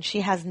things. And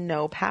she has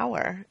no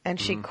power. And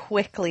she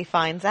quickly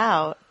finds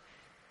out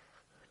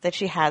that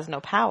she has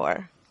no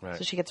power. Right.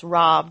 So she gets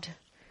robbed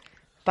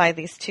by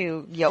these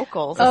two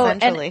yokels, Oh,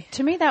 essentially. and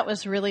to me, that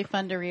was really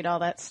fun to read all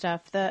that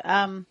stuff.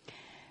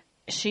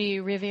 She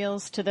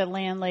reveals to the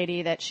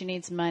landlady that she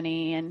needs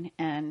money,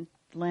 and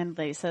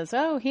landlady says,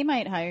 "Oh, he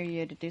might hire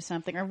you to do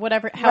something or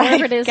whatever."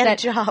 However it is get a that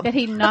job. that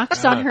he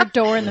knocks on her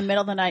door in the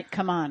middle of the night.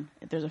 Come on,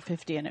 there's a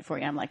 50 in it for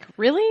you. I'm like,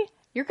 really?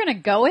 You're going to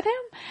go with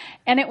him?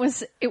 And it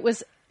was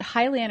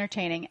highly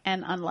entertaining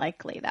and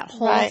unlikely, that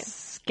whole Right.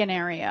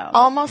 scenario.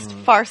 Almost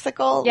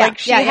farcical. Yeah, Like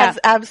she yeah, has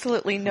yeah.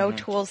 absolutely no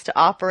tools to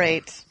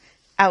operate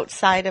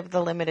outside of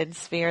the limited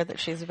sphere that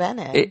she's been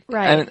in.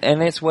 Right.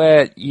 And it's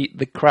where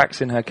the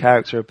cracks in her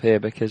character appear,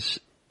 because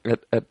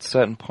at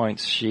certain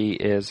points she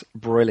is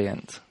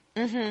brilliant.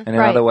 And in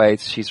Right. other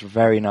ways she's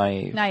very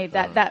naive. Naive,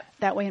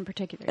 that way in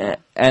particular. yeah.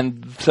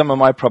 And some of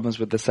my problems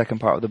with the second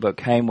part of the book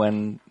came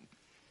when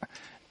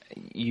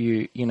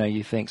you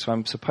think, so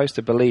I'm supposed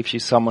to believe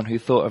she's someone who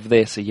thought of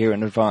this a year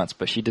in advance,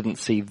 but she didn't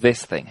see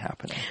this thing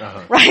happening.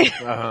 Right.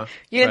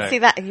 You didn't Right. see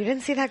that. You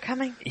didn't see that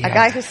coming. Yeah. A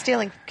guy who's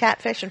stealing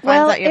catfish and finds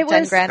Well, out you have it 10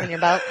 was- grand in your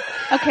belt.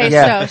 Okay,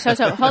 Yeah. so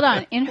hold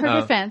on. In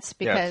her defense, yes.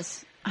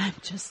 because I'm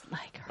just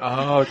like her.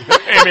 Oh,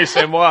 Amy,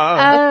 c'est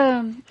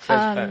moi.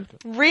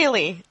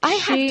 Really? I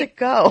have She- to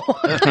go.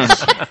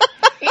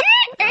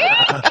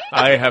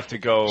 I have to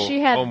go She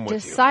had home with you.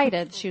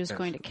 decided she was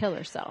going to kill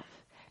herself.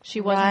 She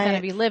wasn't going Right.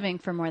 to be living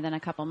for more than a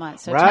couple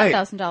months, so Right.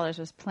 $10,000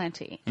 was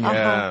plenty.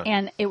 Yeah.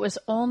 And it was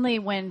only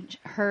when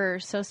her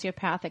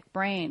sociopathic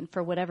brain,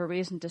 for whatever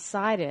reason,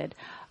 decided,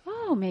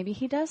 oh, maybe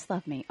he does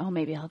love me. Oh,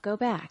 maybe I'll go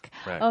back.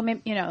 Right. Oh,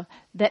 maybe,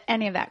 that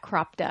any of that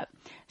cropped up.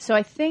 So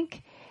I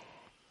think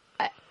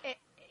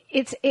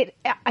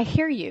I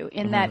hear you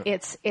in that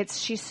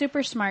she's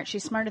super smart.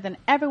 She's smarter than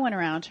everyone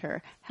around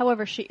her.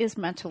 However, she is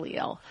mentally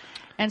ill.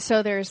 And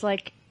so there's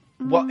like,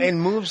 Well, in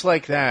moves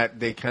like that,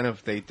 they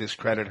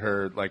discredit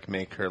her, like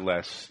make her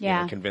less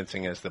Yeah.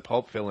 convincing as the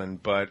pulp villain.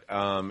 But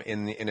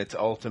in its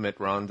ultimate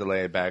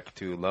rondelay back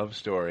to Love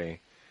Story,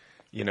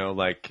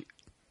 like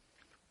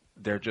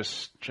they're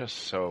just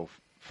so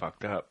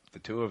fucked up, the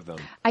two of them.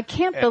 I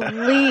can't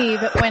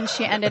believe when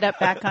she ended up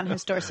back on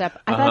his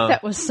doorstep. I thought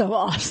that was so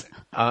awesome.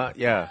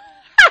 Yeah.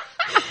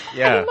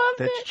 Yeah, loved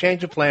the it.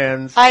 change of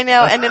plans. I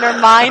know, and in her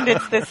mind,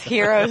 it's this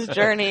hero's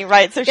journey,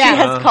 right? So she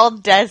has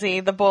called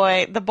Desi, the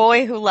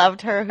boy who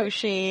loved her, who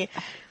she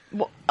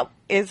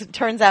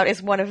turns out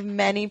is one of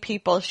many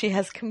people she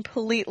has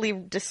completely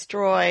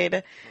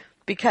destroyed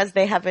because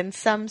they have, in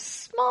some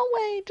small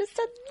way, just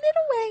a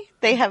little way,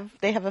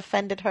 they have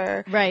offended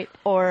her, Right.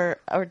 or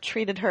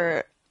treated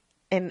her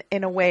in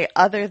a way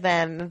other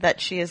than that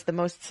she is the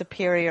most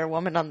superior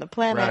woman on the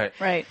planet. Right.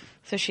 Right.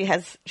 So she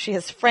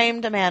has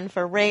framed a man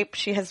for rape.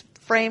 She has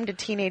framed a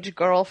teenage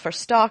girl for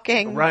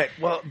stalking. Right.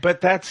 Well, but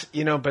that's,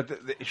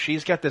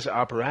 she's got this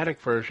operatic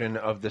version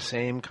of the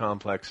same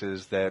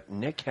complexes that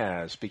Nick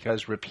has,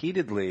 because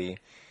repeatedly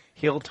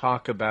he'll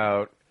talk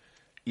about,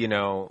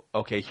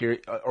 okay, here,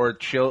 or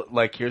she'll,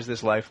 like, here's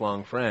this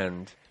lifelong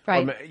friend.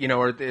 Right.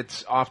 Or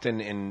it's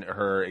often in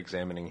her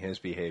examining his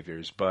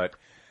behaviors, but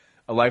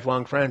a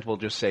lifelong friend will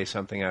just say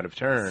something out of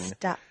turn.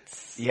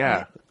 Stats.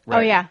 Yeah. Oh,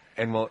 yeah.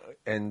 And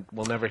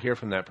we'll never hear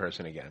from that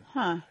person again.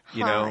 Huh.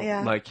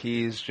 Yeah. Like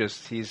he's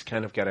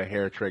kind of got a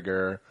hair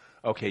trigger.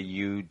 Okay,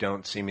 you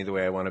don't see me the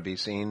way I want to be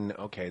seen.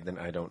 Okay, then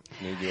I don't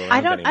need you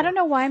around anymore. I don't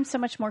know why I'm so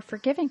much more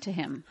forgiving to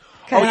him.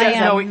 Because I he's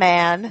am. a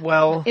man.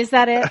 Well, Is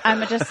that it?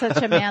 I'm just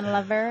such a man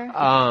lover.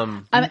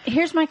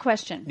 Here's my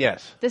question.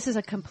 yes. This is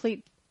a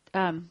complete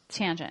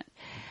tangent.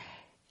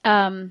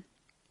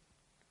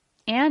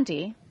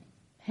 Andy,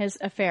 his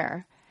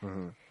affair,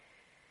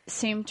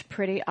 seemed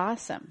pretty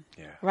awesome.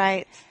 Yeah.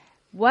 Right.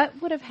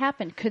 What would have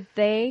happened? Could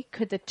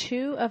the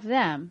two of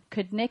them,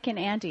 could Nick and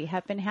Andy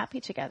have been happy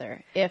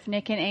together if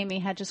Nick and Amy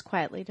had just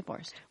quietly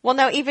divorced? Well,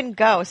 no, even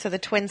Go, so the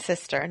twin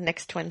sister,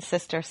 Nick's twin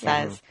sister,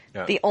 says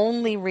Yeah. the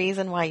only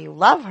reason why you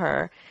love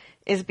her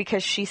is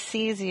because she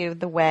sees you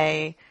the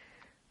way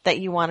that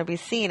you want to be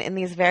seen, in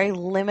these very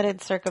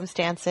limited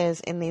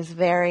circumstances, in these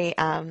very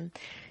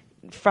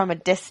from a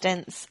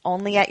distance,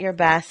 only at your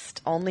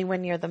best, only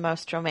when you're the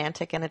most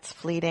romantic and it's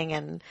fleeting,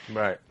 and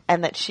Right.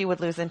 and that she would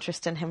lose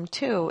interest in him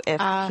too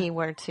if he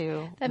were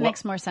to. That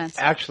makes more sense.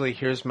 Actually,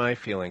 here's my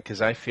feeling,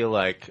 because I feel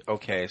like,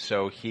 okay,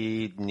 so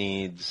he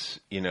needs,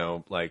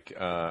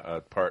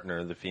 a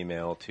partner, the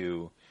female,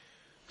 to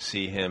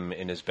see him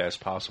in his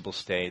best possible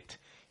state.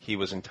 He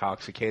was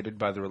intoxicated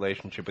by the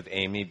relationship with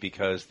Amy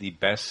because the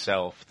best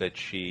self that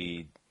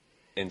she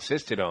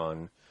insisted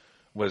on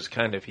was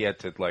kind of, he had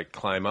to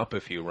climb up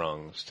a few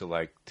rungs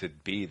to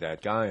be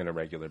that guy on a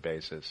regular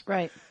basis.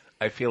 Right.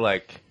 I feel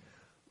like,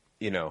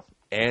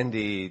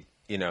 Andy,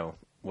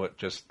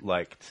 just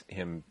liked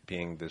him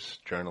being this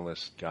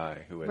journalist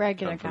guy who had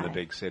Regular come from guy. the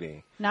big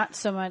city. Not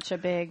so much a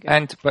big...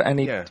 But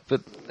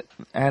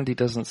Andy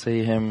doesn't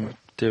see him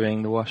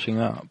doing the washing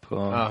up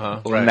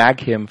or right. nag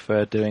him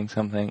for doing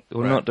something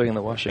or Right. not doing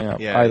the washing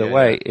up. Yeah, Either yeah,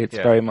 way, yeah. it's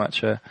Yeah. very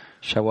much a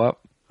show up,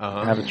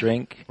 have a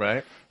drink,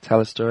 Right? tell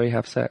a story,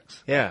 have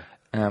sex. Yeah.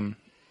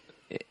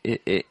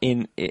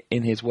 In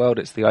his world,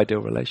 it's the ideal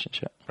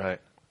relationship. Right.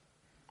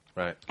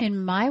 Right.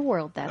 In my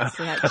world, that's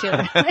the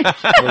ideal.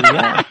 Well,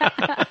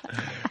 yeah.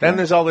 Then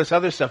there's all this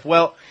other stuff.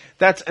 Well,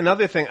 that's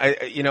another thing.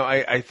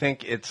 I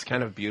think it's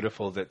kind of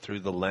beautiful that through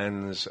the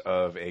lens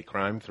of a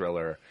crime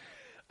thriller,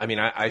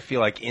 I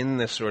feel like in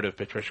this sort of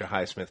Patricia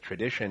Highsmith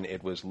tradition,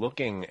 it was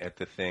looking at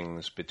the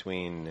things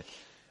between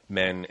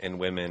men and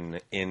women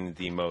in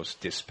the most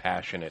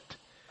dispassionate,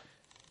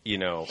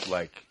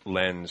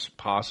 lens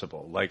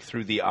possible. Like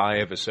through the eye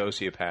of a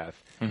sociopath,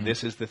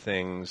 this is the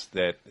things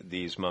that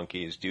these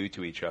monkeys do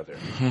to each other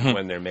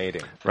when they're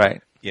mating.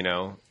 Right.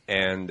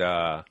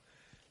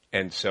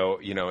 And so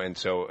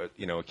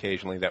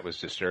occasionally that was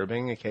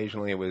disturbing.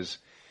 Occasionally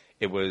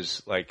it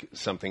was like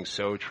something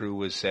so true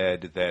was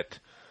said that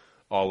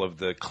all of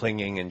the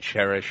clinging and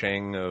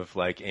cherishing of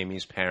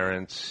Amy's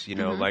parents, in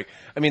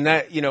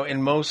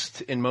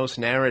most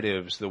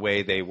narratives, the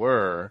way they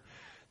were,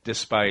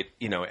 despite,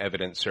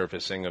 evident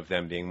surfacing of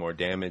them being more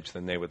damaged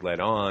than they would let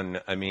on,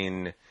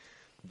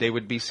 they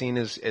would be seen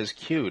as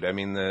cute.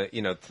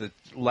 The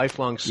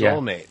lifelong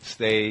soulmates.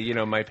 They,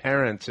 my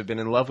parents have been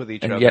in love with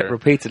each other. And yet,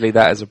 repeatedly,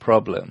 that is a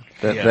problem.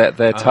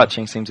 Their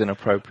touching seems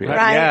inappropriate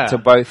Right. Yeah. to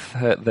both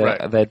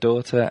Right. their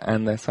daughter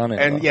and their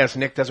son-in-law. And yes,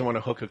 Nick doesn't want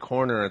to hook a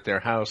corner at their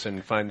house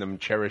and find them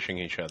cherishing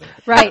each other.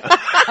 Right.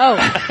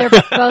 Oh, they're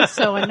both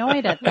so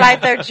annoyed at that.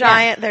 Right,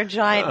 their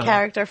giant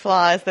character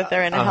flaws that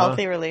they're in a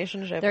healthy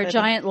relationship. Their with.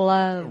 giant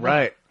love.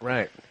 Right.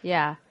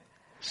 Yeah.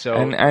 So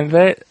And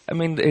they,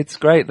 it's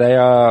great. They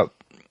are.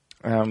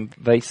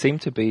 They seem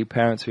to be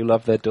parents who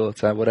love their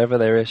daughter, whatever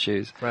their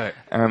issues. Right.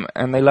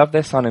 And they love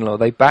their son-in-law.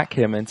 They back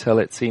him until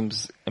it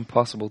seems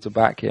impossible to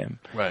back him.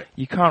 Right.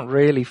 You can't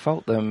really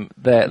fault them,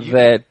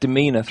 their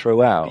demeanor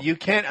throughout. you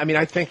can't.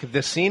 I think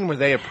the scene where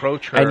they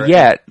approach her, And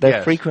yet, they're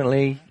yes.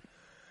 frequently,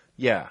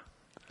 Yeah.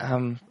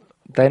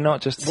 they're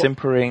not just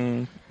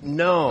simpering,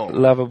 No.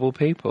 lovable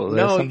people.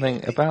 There's No,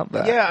 something about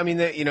that. Yeah, and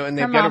they've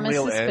Her got a mom is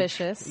real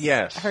suspicious. edge.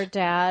 Yes. Her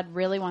dad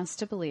really wants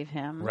to believe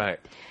him. Right.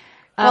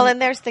 Well,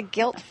 and there's the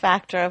guilt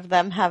factor of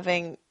them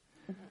having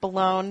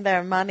blown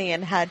their money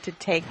and had to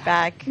take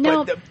back.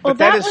 No, but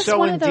that is was so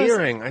one of those-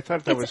 endearing. I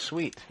thought that was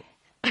sweet.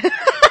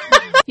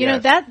 You know,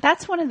 Yes.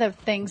 that's one of the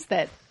things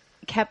that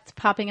kept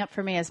popping up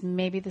for me as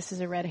maybe this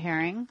is a red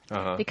herring.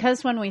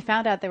 Because when we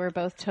found out they were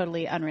both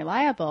totally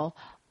unreliable,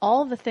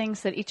 all the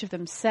things that each of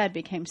them said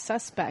became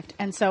suspect.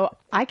 And so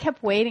I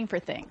kept waiting for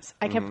things.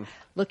 I kept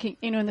looking,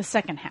 in the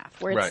second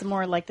half where it's Right.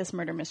 more like this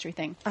murder mystery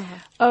thing.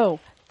 Oh,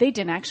 they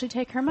didn't actually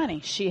take her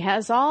money. She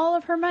has all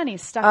of her money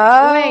stuck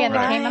away in the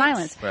right. Cayman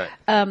Islands. Right.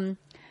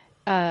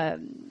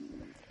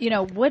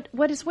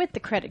 What is with the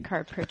credit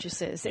card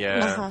purchases? It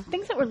Yeah. was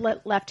things that were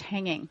left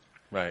hanging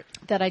Right.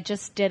 that I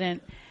just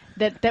didn't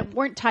that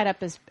weren't tied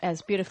up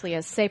as beautifully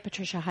as say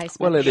Patricia Highsmith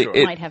Well,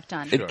 it might have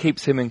done. It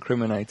keeps him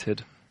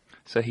incriminated,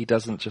 so he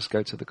doesn't just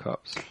go to the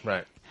cops.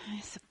 Right. I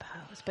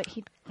suppose, but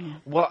he. Yeah.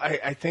 Well,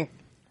 I think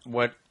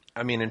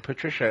in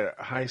Patricia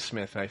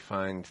Highsmith, I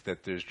find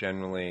that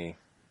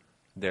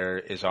there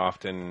is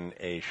often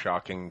a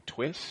shocking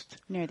twist.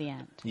 Near the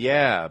end,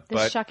 Yeah, the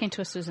but shocking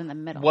twist was in the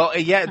middle. well,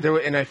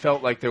 and I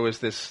felt like there was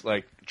this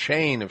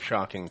chain of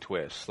shocking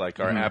twists. Like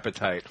our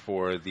appetite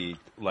for the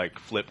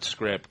flipped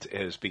script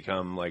has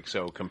become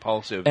so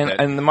compulsive.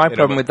 And my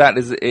problem with that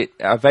is it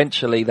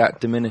eventually that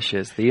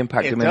diminishes. The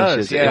impact It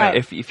diminishes. does, yeah.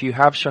 If you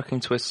have shocking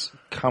twists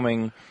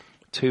coming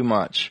too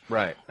much,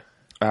 right.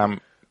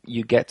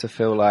 you get to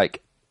feel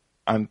like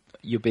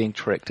you're being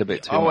tricked a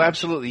bit too much. Oh,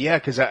 absolutely, yeah.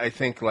 Because I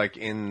think,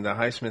 in the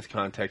Highsmith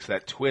context,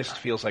 that twist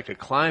feels like a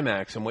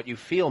climax, and what you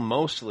feel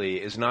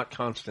mostly is not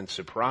constant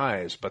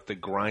surprise, but the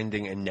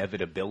grinding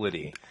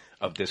inevitability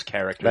of this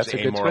character's That's a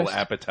good amoral twist.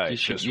 appetite. You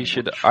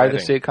should either shredding.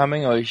 see it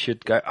coming or you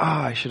should go,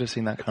 I should have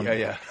seen that coming.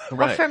 Yeah, Well,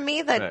 right. for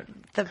me, the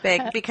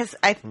big, because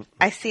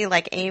I see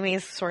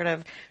Amy's sort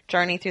of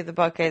journey through the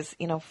book is,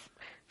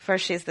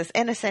 first she's this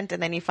innocent,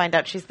 and then you find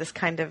out she's this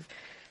kind of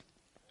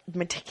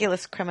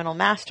meticulous criminal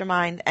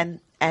mastermind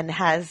and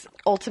has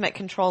ultimate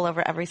control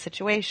over every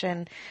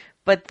situation,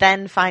 but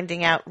then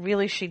finding out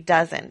really she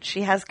doesn't.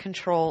 She has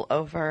control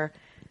over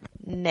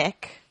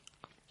Nick.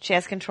 She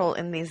has control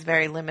in these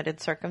very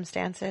limited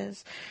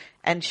circumstances,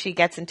 and she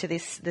gets into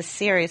this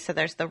series. So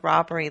there's the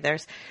robbery.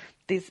 There's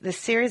this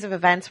series of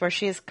events where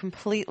she has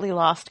completely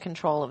lost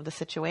control of the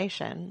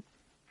situation.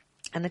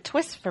 And the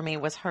twist for me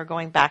was her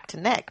going back to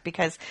Nick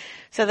because,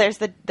 so there's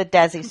the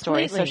Desi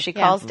story. So she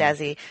calls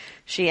Desi.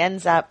 She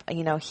ends up,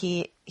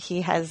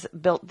 he has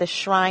built this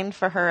shrine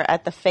for her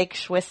at the fake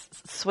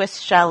Swiss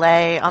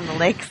chalet on the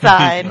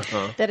lakeside.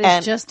 That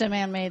is just a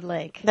man-made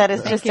lake. That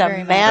is Thank just you a very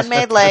much.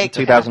 man-made lake.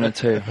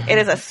 2002. It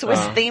is a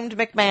Swiss-themed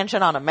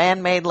McMansion on a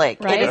man-made lake.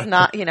 Right. It is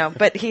not,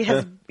 but he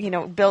has,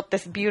 built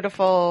this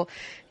beautiful,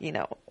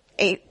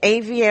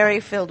 aviary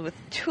filled with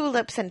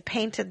tulips and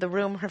painted the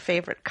room her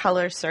favorite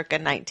color circa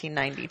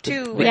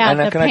 1992. Yeah, and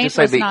the can I paint just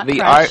say was not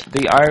fresh.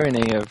 the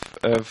irony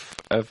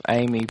of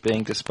Amy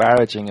being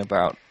disparaging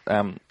about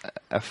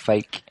a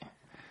fake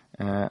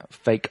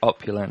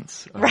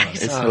opulence Right.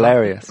 is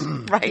hilarious.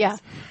 Right. Yeah.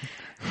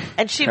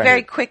 And she Right.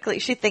 very quickly,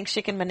 she thinks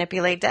she can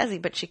manipulate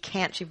Desi, but she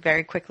can't. She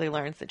very quickly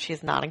learns that she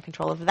is not in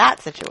control of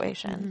that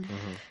situation,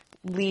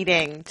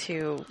 leading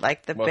to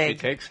the Well, big,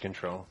 she takes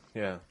control.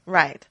 Yeah.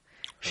 right.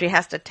 She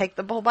has to take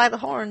the bull by the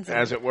horns. And,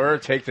 As it were,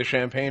 take the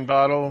champagne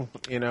bottle,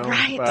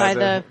 Right.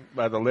 by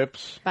By the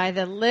lips. By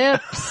the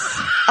lips,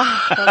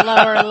 the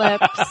lower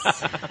lips.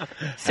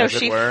 so as it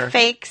she were,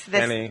 fakes this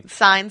Penny.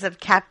 signs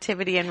of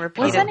captivity and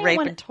repeated rape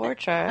anyone- and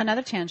torture.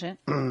 Another tangent.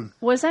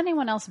 Was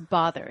anyone else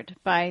bothered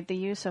by the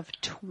use of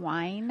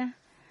twine?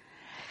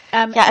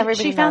 Yeah,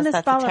 everybody she found knows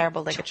this that's a ball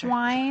terrible of ligature.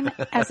 twine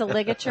as a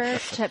ligature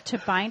to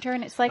bind her,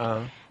 and it's like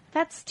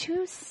that's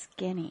too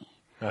skinny.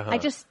 I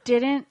just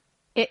didn't.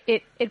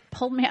 It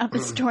pulled me out of the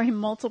story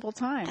multiple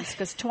times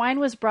because twine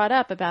was brought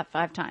up about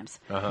 5 times.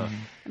 I'm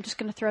just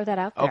going to throw that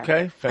out there.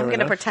 Okay, fair I'm going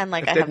to enough. pretend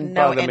like It I have didn't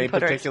no bother me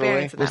input or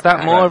particularly. experience in Was that.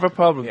 that more of a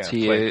problem Yeah, to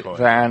you flake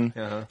coin.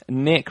 than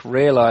Nick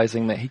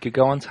realizing that he could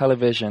go on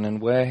television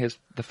and wear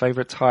the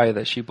favorite tie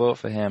that she bought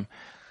for him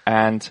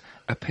and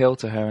appeal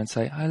to her and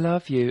say, I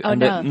love you, Oh,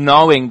 and no. that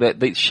knowing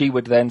that she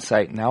would then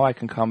say, now I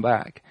can come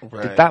back.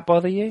 Right. Did that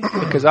bother you?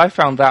 Because I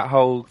found that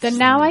whole... The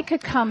now I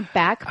could come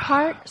back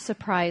part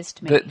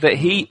surprised me. That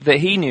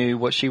he knew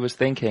what she was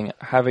thinking,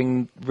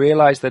 having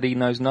realized that he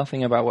knows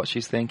nothing about what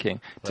she's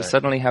thinking, to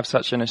suddenly have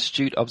such an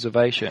astute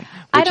observation,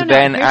 I which don't know.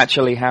 then Here's-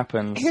 actually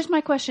happens. Here's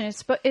my question: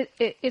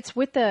 it's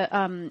with the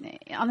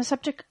on the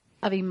subject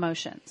of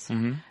emotions,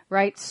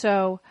 right?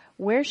 So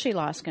where she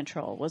lost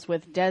control was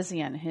with Desi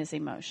and his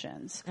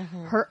emotions,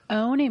 her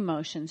own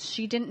emotions.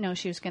 She didn't know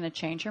she was going to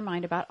change her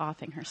mind about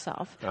offing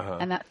herself,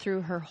 and that threw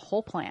her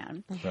whole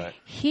plan. Right.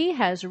 He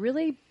has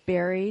really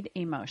buried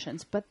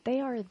emotions, but they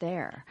are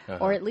there,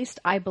 or at least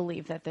I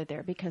believe that they're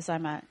there because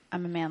I'm a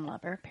man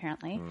lover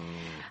apparently,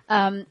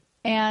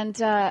 and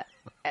that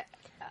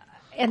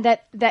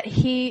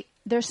he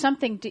there's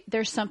something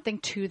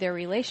to their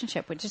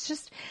relationship, which is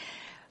just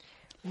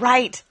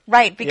Right,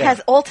 because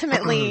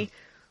ultimately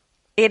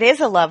it is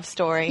a love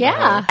story.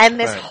 Yeah. And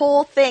this Right.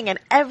 whole thing and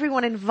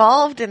everyone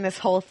involved in this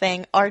whole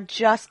thing are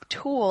just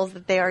tools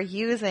that they are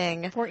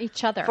using For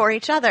each other. for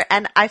each other.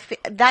 And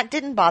that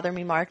didn't bother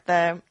me, Mark,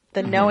 the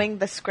knowing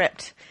the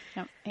script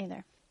No,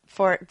 either.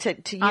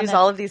 to use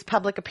all of these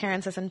public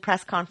appearances and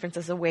press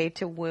conferences as a way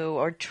to woo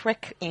or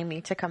trick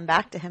Amy to come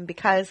back to him,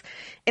 because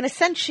in a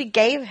sense she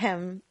gave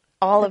him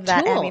all of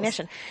that tools.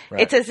 ammunition.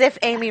 Right. It's as if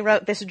Amy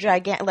wrote this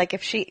gigantic, like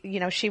if she,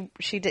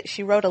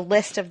 she wrote a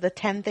list of the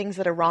 10 things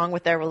that are wrong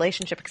with their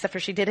relationship, except for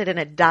she did it in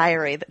a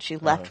diary that she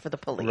left for the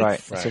police. Right.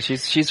 So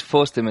she's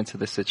forced him into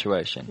this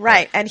situation.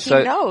 Right, and he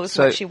knows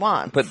what she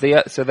wants. But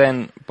so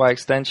then, by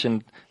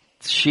extension,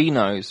 she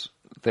knows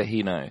that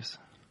he knows.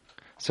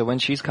 So when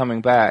she's coming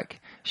back,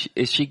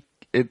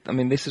 I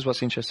mean, this is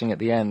what's interesting at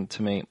the end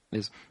to me,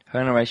 is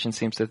her narration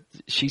seems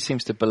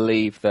to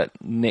believe that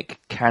Nick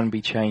can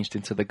be changed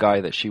into the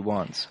guy that she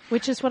wants.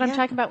 Which is what I'm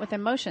talking about with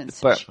emotions.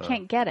 But- she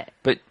can't get it.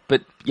 But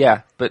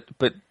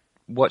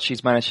what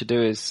she's managed to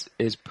do is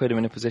put him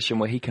in a position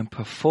where he can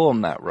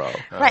perform that role.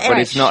 Right, But and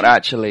it's not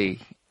actually,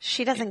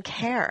 she doesn't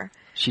care.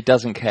 she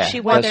doesn't care. She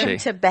does wants she? him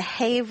to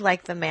behave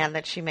like the man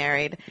that she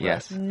married.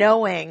 Yes.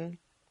 Knowing,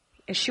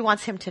 she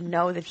wants him to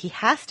know that he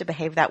has to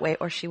behave that way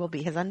or she will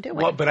be his undoing.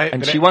 Well,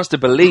 And she wants to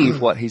believe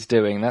what he's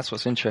doing. That's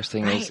what's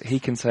interesting is Right. he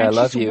can say, And I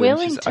love she's you.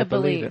 willing and she's, to I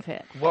believe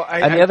it. Well,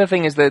 And the other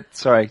thing is that,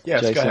 sorry,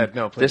 Yes, go Jason, ahead.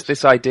 No, please.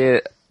 this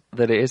idea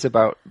that it is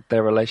about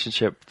their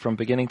relationship from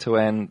beginning to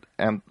end.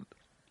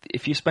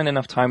 If you spend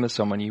enough time with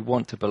someone, you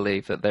want to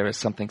believe that there is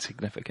something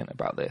significant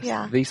about this.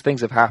 Yeah. These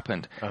things have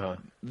happened.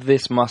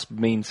 This must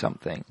mean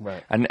something.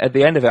 Right. And at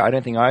the end of it, I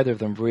don't think either of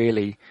them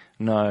really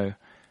know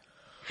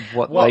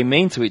what they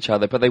mean to each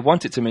other, but they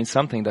want it to mean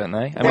something, don't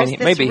they? I There's mean,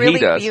 this maybe really he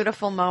does.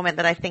 beautiful moment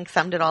that I think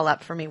summed it all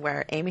up for me,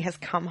 where Amy has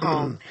come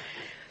home.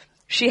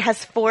 She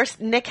has forced,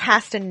 Nick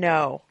has to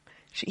know.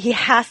 He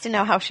has to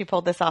know how she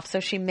pulled this off,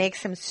 so she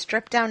makes him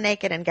strip down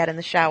naked and get in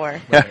the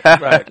shower.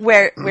 right.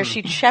 Where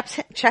she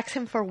checks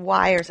him for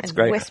wires and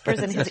great. whispers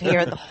in his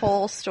ear the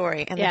whole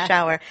story in Yeah. the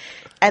shower,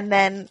 and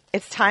then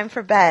it's time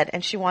for bed,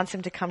 and she wants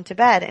him to come to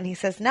bed, and he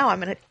says, "No, I'm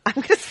gonna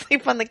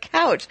sleep on the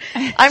couch.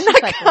 I'm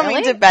not like, coming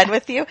 "Really?" to bed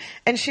with you."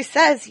 And she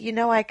says, "You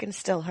know, I can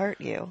still hurt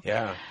you."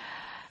 Yeah.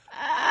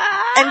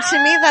 And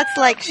to me, that's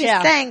like she's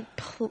Yeah. saying,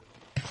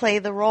 "Play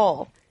the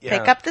role,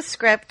 pick Yeah. up the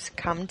script,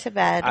 come to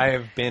bed." I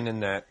have been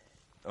in that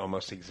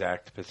almost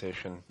exact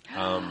position. I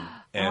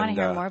want to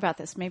hear more about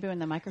this. Maybe when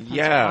the microphones are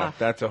Yeah, off.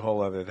 that's a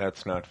whole other.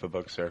 That's not for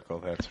Book Circle.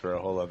 That's for a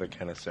whole other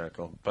kind of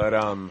circle. But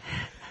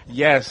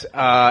yes,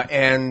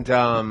 and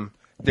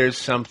there's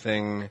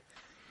something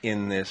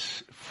in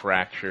this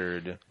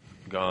fractured,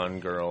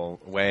 gone girl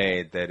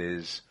way that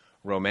is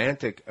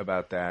romantic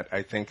about that.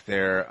 I think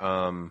they're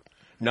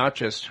not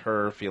just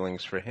her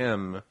feelings for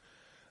him,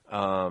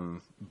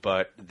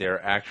 but their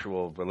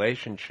actual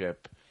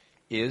relationship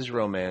is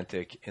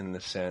romantic in the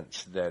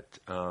sense that.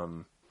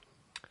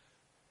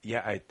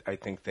 I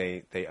think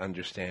they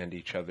understand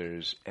each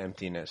other's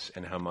emptiness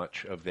and how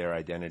much of their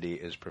identity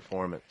is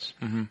performance,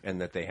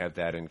 and that they have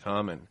that in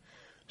common.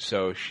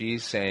 So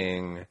she's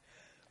saying,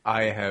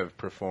 I have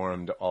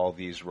performed all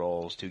these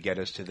roles to get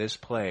us to this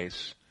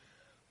place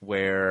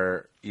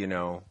where,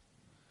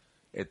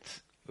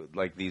 it's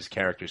like these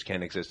characters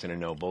can't exist in a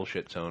no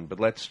bullshit zone, but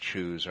let's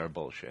choose our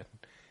bullshit.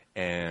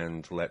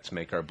 And let's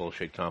make our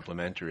bullshit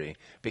complementary,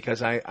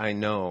 because I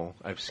know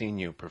I've seen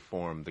you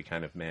perform the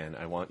kind of man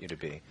I want you to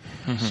be.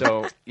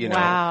 So,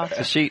 Wow.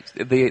 So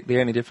the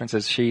only difference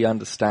is she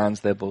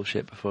understands their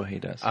bullshit before he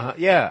does.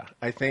 Yeah,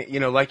 I think,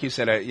 like you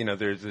said,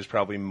 there's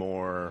probably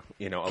more,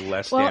 a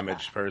less Well,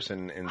 damaged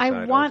person inside.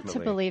 I want ultimately.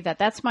 to believe that.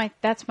 That's my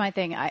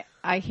thing.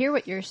 I hear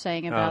what you're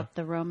saying about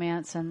the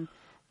romance and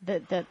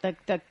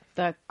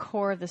the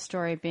core of the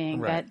story being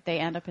Right. that they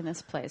end up in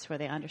this place where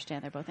they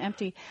understand they're both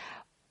empty.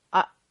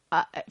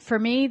 For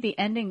me, the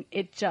ending,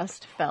 it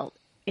just felt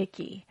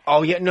icky.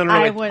 Oh yeah, no.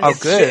 I was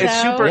It's good.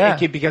 It's super Yeah.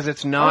 icky because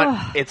it's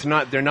not. It's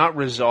not. They're not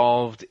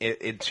resolved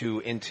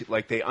into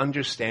like they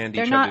understand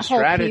They're each not other's whole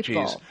strategies.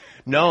 people.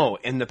 No,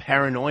 and the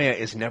paranoia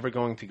is never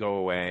going to go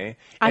away.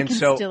 I and can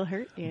so, still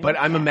hurt you. But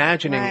I'm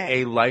imagining Right.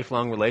 a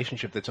lifelong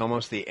relationship that's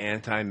almost the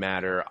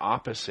antimatter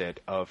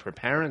opposite of her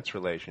parents'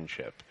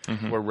 relationship,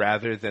 where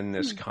rather than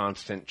this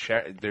constant,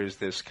 there's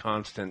this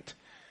constant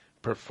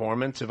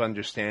performance of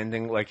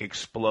understanding, like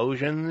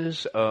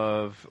explosions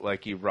of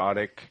like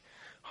erotic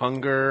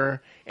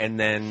hunger and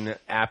then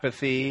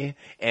apathy,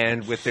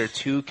 and with their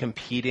two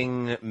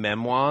competing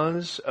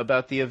memoirs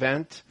about the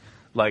event,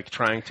 like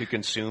trying to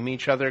consume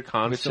each other Which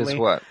constantly. is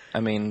what?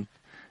 I mean,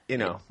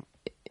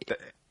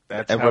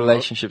 that's and how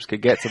relationships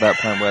could get to that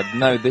point where,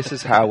 no, this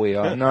is how we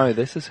are. No,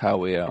 this is how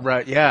we are.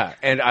 Right, yeah,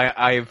 and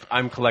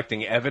I'm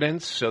collecting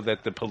evidence so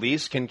that the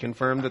police can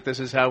confirm that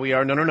this is how we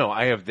are. No,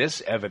 I have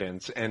this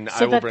evidence, and I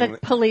So will that bring. the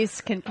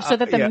police can, so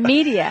that the yeah.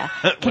 media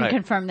can Right.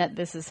 confirm that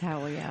this is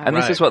how we are. And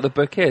this Right. is what the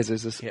book is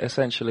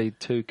essentially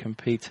two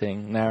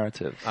competing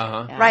narratives.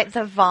 Yeah. Right,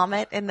 the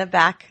vomit in the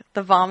back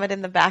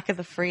of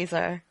the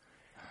freezer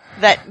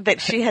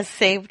that she has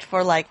saved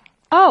for like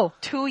Oh,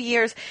 2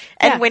 years,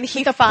 and Yeah, when he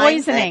with the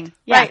finds poisoning. it,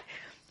 Yeah. right,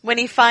 when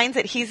he finds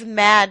it, he's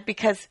mad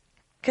because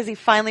he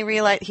finally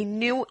realized, he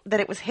knew that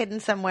it was hidden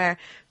somewhere,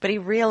 but he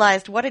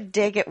realized what a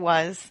dig it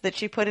was that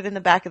she put it in the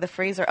back of the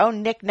freezer. Oh,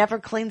 Nick never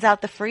cleans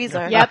out the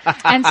freezer. Yep.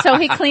 And so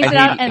he cleans And it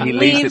out he and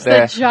leaves leaves it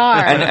there. the jar.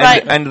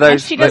 And those,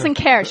 And she doesn't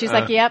care. She's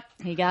like, yep,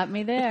 he got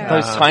me there.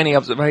 those tiny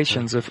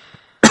observations of,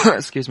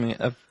 excuse me,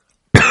 of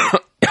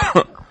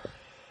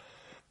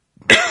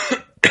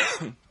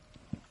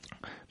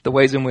the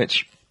ways in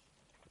which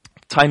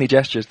tiny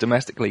gestures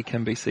domestically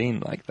can be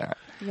seen like that.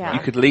 Yeah. You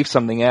could leave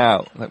something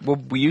out. Like, well,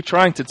 were you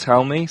trying to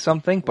tell me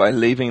something by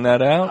leaving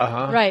that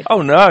out? Right.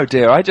 Oh no,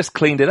 dear, I just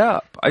cleaned it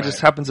up. I just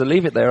happened to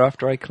leave it there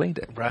after I cleaned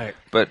it. Right.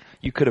 But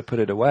you could have put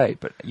it away,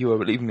 but you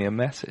were leaving me a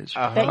message.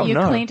 That Oh, you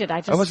no. cleaned it.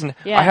 I wasn't.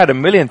 Yeah. I had a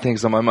million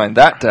things on my mind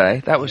that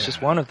day. That was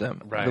just one of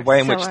them. Right. The way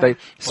in So, which they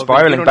Well,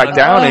 spiraling you back don't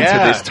down into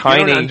yeah, this You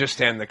tiny. don't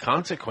understand the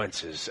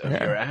consequences of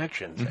your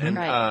actions, and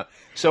Right.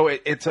 so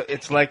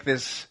it's like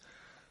this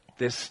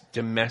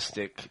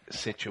domestic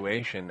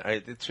situation.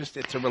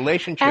 It's a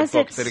relationship As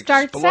book it that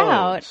starts explodes.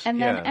 out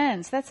and then Yeah.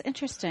 ends. That's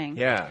interesting.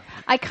 Yeah.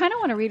 I kind of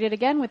want to read it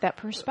again with that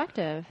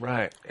perspective.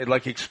 Right. It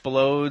like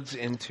explodes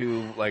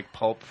into like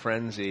pulp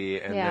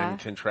frenzy and Yeah. then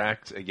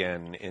contracts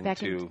again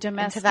Back into in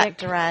domestic. Into that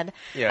dread.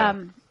 yeah.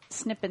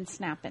 Snip and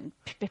snap and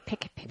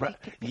pick. Right.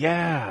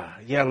 Yeah,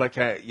 like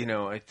I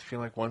feel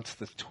like once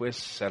the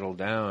twists settle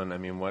down, I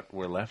mean, what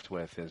we're left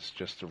with is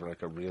just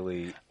like a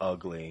really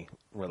ugly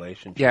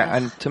relationship. Yeah,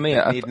 and to me,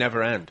 It'd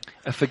never end.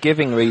 a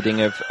forgiving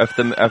reading of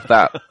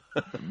that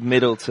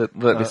middle to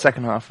the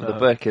second half of the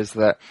book is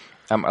that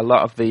a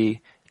lot of the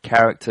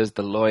characters,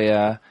 the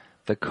lawyer,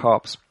 the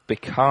cops,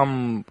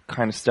 become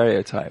kind of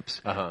stereotypes.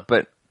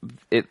 But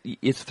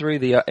it's through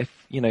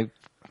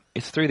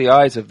it's through the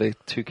eyes of the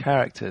two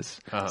characters.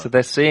 So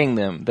they're seeing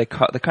them. They're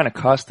kind of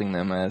casting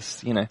them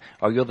as,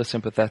 oh, you're the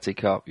sympathetic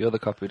cop. You're the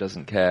cop who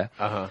doesn't care.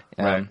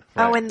 Right.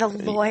 Oh, and the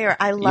lawyer.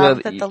 I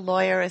love that the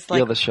lawyer is like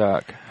You're the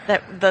shark.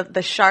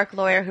 the shark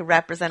lawyer who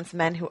represents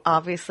men who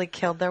obviously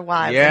killed their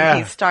wives. Yeah.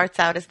 And he starts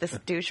out as this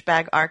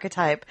douchebag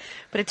archetype,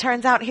 but it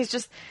turns out he's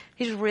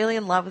really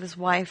in love with his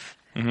wife.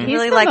 He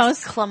really the likes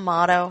most-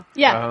 Clamato.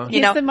 Yeah, he's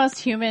You know- the most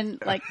human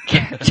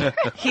character.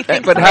 He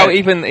thinks But how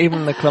even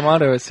the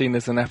clamato is seen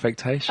as an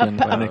affectation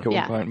by Nick at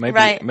yeah. one point.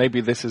 Right.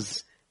 Maybe this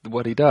is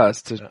what he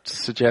does to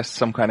suggest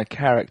some kind of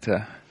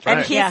character. and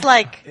Right. he's Yeah.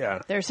 like Yeah.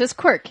 There's his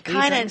quirk. He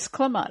Kinda- drinks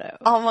Clamato.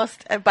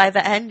 almost by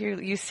the end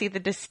you see the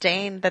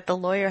disdain that the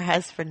lawyer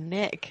has for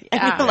Nick,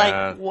 and Yeah. you're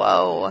Yeah. like,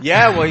 whoa.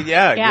 Yeah, well,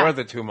 yeah, Yeah. you're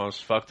the two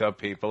most fucked up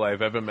people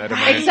I've ever met in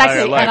my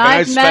Exactly, entire life, and and I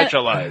I've met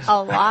specialize.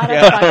 a lot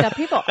of fucked up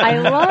people.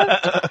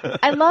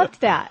 I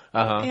loved that.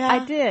 Yeah.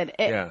 I did.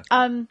 Yeah.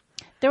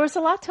 There was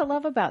a lot to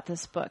love about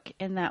this book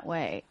in that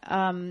way.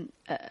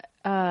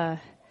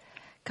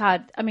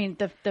 God, I mean,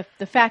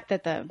 the fact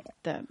that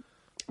the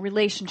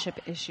relationship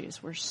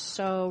issues were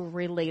so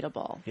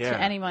relatable Yeah.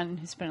 to anyone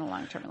who's been in a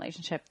long-term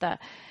relationship.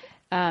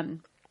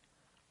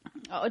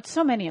 It's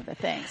so many of the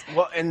things.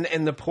 Well, and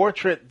the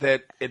portrait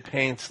that it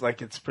paints,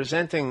 like it's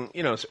presenting,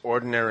 it's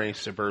ordinary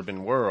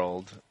suburban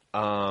world.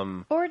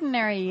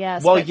 Ordinary,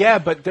 yes. Well, but yeah,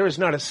 but there was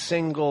not a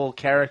single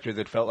character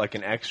that felt like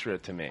an extra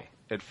to me.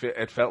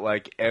 It felt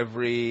like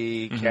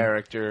every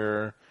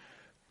character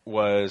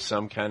was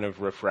some kind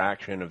of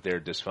refraction of their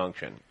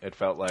dysfunction. It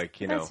felt like,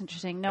 that's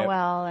interesting.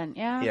 Noelle and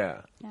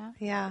Yeah.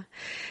 Yeah.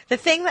 The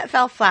thing that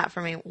fell flat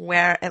for me,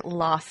 where it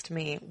lost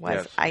me, was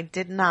Yes. I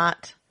did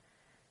not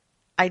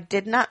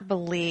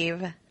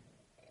believe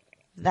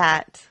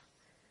that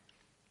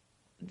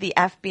the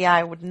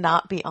FBI would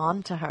not be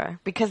on to her,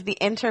 because the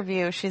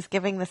interview, she's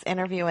giving this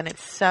interview and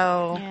it's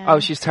so Yeah. Oh,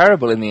 she's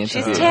terrible in the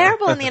interview. she's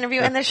terrible in the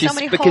interview, and there's so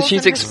many because holes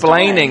she's in her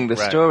explaining story.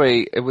 the Right.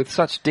 story with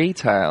such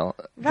detail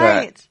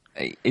Right. that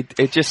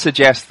it just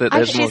suggests that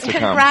there's more She's to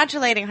come.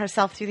 congratulating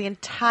herself through the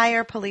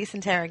entire police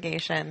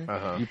interrogation.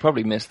 You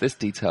probably missed this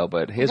detail,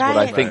 but here's what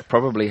I Right. think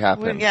probably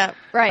happened. Yeah.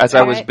 Right. As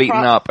I was right.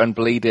 beaten up and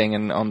bleeding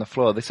and on the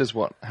floor, this is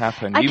what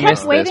happened. I You kept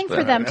missed waiting this,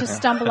 for but- them to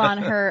stumble on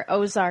her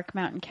Ozark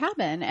mountain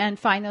cabin and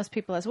find those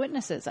people as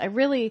witnesses. I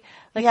really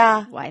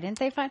Yeah. Why didn't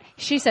they find?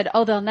 She said,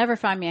 "Oh, they'll never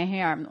find me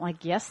here." I'm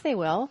like, "Yes, they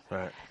will."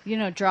 Right.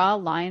 Draw a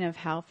line of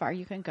how far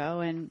you can go,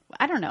 and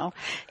I don't know.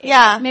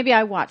 Yeah. Maybe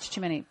I watched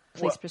too many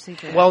police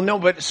procedurals. Well, no,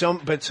 but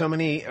so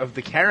many of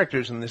the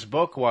characters in this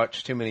book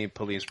watch too many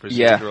police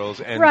Yeah.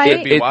 procedurals, and Right.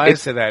 should be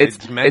wise to that. It's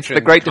the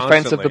mentioned great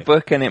defense of the constantly.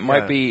 book, and it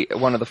might Yeah. be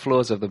one of the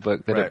flaws of the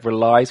book that Right. it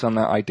relies on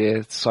that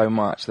idea so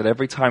much that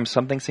every time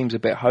something seems a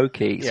bit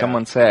hokey, Yeah.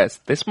 someone says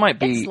this might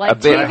be It's like a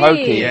bit TV.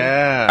 hokey.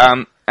 Yeah.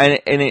 And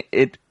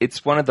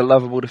it's one of the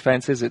lovable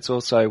defenses. It's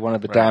also one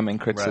of the damning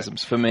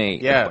criticisms for me.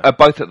 Yeah.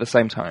 Both at the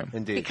same time.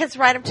 Indeed. Because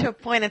right up to a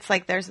point, it's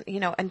like there's,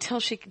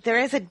 there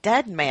is a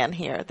dead man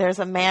here. There's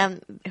a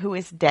man who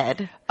is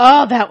dead.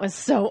 Oh, that was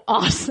so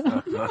awesome!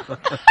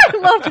 I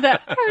loved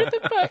that part of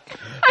the book.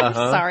 I'm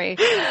sorry.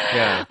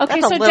 yeah.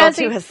 Okay, That's so a little Desi,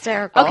 too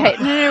hysterical. Okay,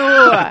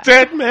 no.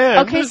 Dead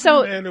man. Okay, This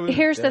so man who was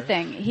here's the dead.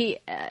 thing.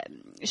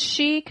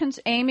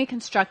 Amy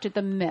constructed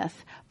the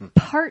myth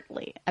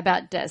partly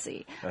about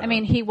Desi. I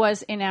mean, he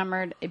was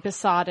enamored,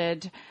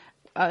 besotted,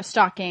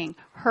 stalking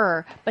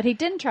her, but he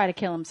didn't try to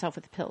kill himself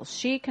with pills.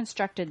 She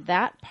constructed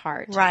that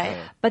part. Right.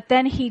 But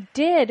then he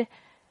did.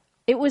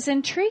 It was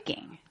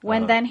intriguing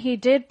when then he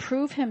did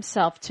prove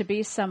himself to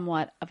be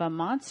somewhat of a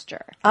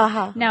monster.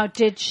 Now,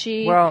 did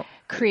she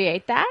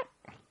create that?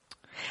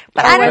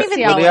 But I don't even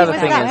Well, think the he other was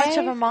thing that is- much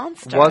of a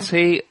monster. Was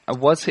he?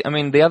 I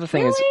mean, the other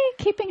thing is, Really?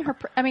 Keeping her...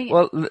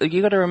 well,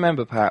 you got to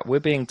remember, Pat, we're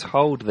being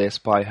told this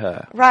by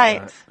her.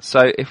 Right.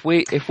 So if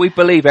we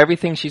believe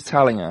everything she's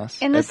telling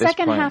us, in the at this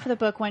second point- half of the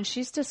book, when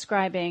she's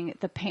describing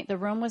the paint,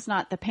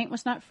 the paint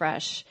was not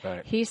fresh.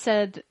 Right. He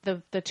said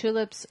the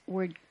tulips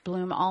would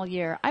bloom all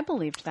year. I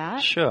believed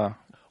that. sure.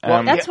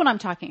 Well, That's yeah, what I'm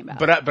talking about.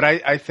 But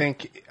I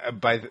think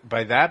by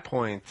that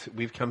point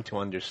we've come to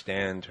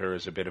understand her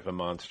as a bit of a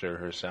monster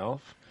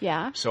herself.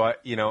 yeah. So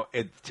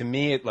to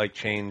me it like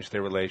changed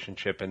their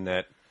relationship in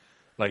that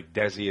like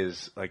Desi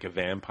is like a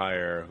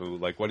vampire who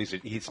like what is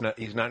it? He's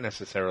not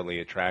necessarily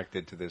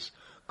attracted to this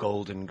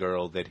golden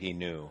girl that he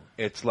knew.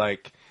 It's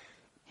like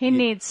He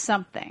needs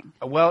something.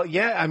 well,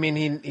 yeah, I mean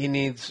he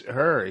needs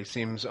her. He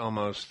seems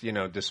almost,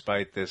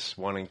 despite this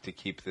wanting to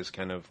keep this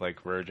kind of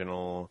like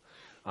virginal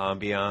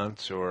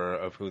ambiance or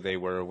of who they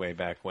were way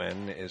back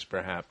when is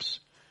perhaps,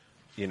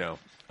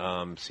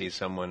 sees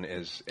someone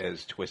as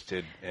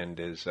twisted and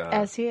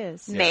As he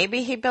is.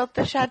 Maybe he built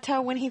the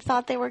chateau when he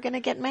thought they were going to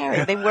get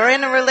married. They were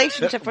in a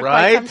relationship for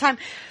Right. quite some time.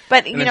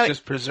 But, and it's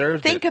just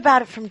preserved think it.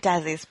 about it from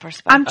Desi's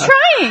perspective. I'm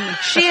trying.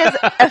 She is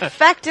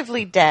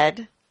effectively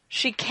dead.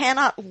 She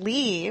cannot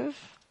leave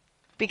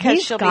because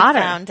He's she'll be got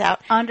her found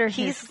out. under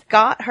He's his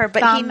got her,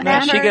 but he thumb and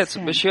never...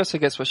 understand. But she also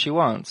gets what she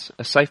wants: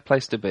 a safe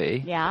place to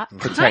be, Yeah.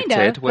 protected,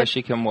 Kind of, where but-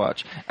 she can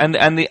watch, and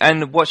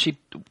what she.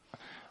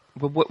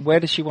 Where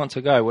does she want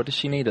to go? What does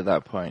she need at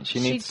that point? She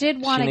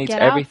did want she to needs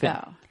get everything.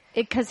 out, though.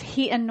 Because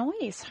he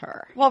annoys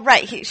her. Well,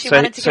 right. She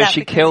wanted to So get out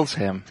she because- kills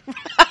him.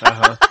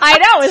 I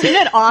know, isn't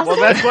it awesome? Well,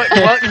 that's what.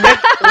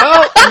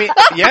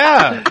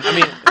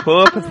 Nick,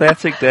 Poor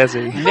pathetic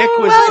Desi. Nick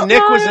was oh, in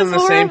the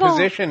it's same horrible.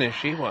 position as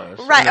she was,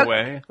 Right. in a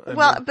way.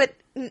 But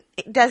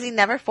Desi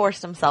never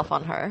forced himself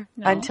on her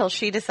until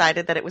she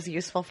decided that it was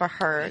useful for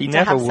her He to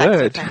never have sex with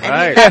would. him. And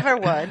Right. he never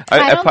would.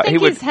 I don't think he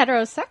would. he's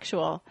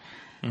heterosexual.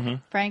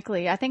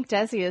 Frankly, I think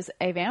Desi is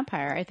a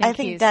vampire. I think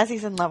he's.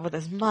 Desi's in love with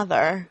his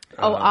mother.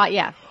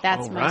 Yeah,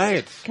 that's Oh, most,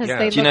 right. Because Yeah.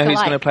 they Do you know look who's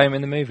going to alike. play him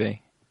in the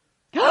movie?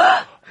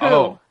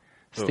 Oh,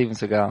 Steven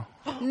Seagal.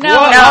 No,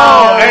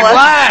 oh, at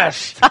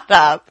last Shut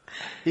up.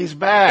 he's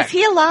back. Is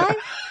he alive?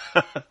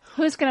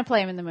 who's going to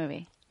play him in the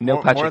movie? Neil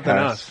more Patrick than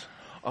Harris. us?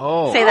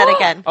 Oh, Say that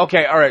again.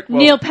 okay, all right. Well,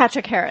 Neil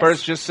Patrick Harris.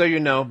 first, just so you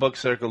know, Book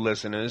Circle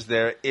listeners,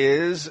 there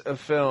is a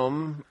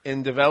film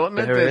in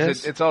development. There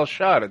is. It's all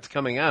shot. It's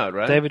coming out,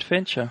 right? David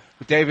Fincher.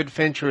 David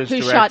Fincher is who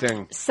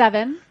directing shot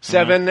Seven.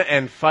 Seven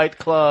and Fight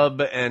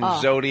Club and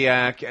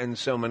Zodiac and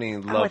so many Oh,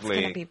 it's lovely.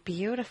 going to be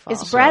beautiful.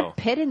 Is Brad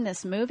Pitt in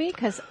this movie?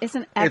 Because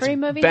isn't every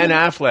It's movie Ben him?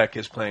 Affleck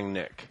is playing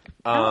Nick.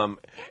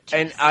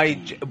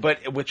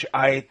 Which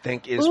I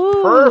think is Ooh,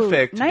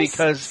 perfect nice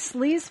because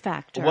sleaze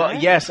factor. well,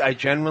 yes, I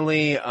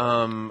generally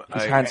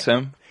He's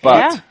handsome, but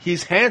Yeah.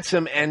 He's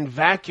handsome and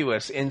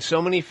vacuous in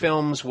so many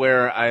films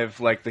where I've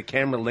like the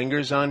camera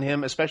lingers on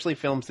him, especially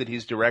films that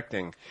he's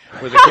directing,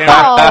 where the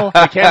camera,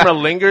 the camera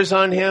lingers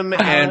on him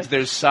and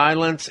there's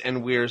silence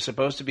and we're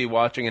supposed to be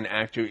watching an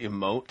actor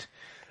emote.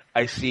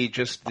 I see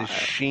just the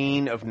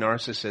sheen of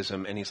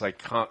narcissism, and he's like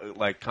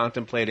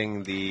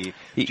contemplating the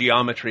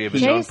geometry of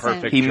his own Jason.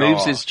 perfect he jaw.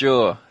 moves his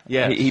jaw.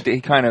 Yes.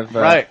 He kind of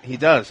right. He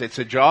does. It's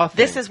a jaw thing.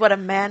 This is what a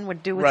man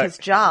would do with Right. his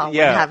jaw when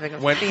having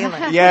a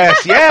feeling.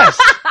 Yes.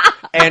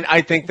 And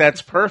I think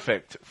that's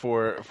perfect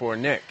for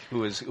Nick,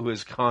 who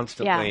is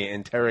constantly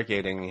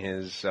interrogating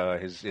his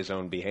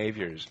own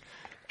behaviors,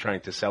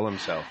 trying to sell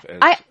himself.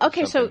 As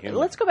Okay, so something human.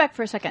 let's go back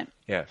for a second.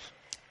 Yes.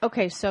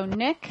 Okay, so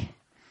Nick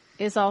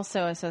is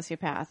also a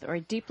sociopath or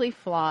a deeply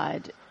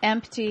flawed,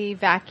 empty,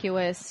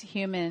 vacuous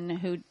human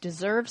who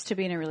deserves to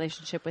be in a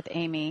relationship with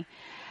Amy.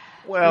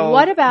 Well,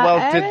 What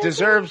about it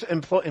deserves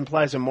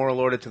implies a moral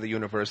order to the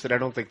universe that I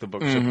don't think the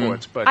book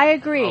supports. But I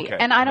agree, okay.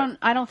 and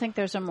I don't think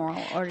there's a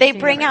moral order. They to the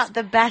bring universe. out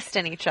the best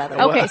in each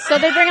other. Okay, so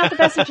they bring out the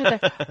best in each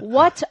other.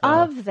 What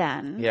of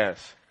then?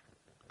 Yes.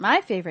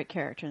 My favorite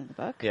character in the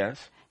book,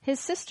 Yes. his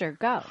sister,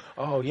 Go.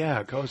 Oh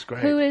yeah, Go's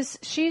great.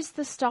 She's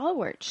the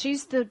stalwart.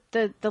 She's the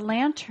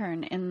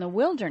lantern in the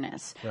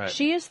wilderness. Right.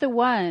 She is the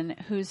one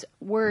whose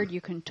word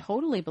you can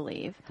totally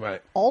believe.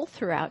 Right. All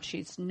throughout,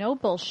 she's no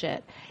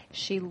bullshit.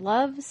 She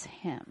loves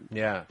him.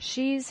 Yeah.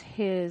 She's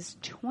his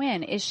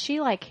twin. Is she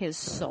like his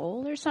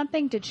soul or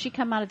something? Did she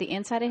come out of the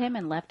inside of him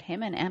and left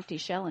him an empty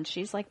shell and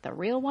she's like the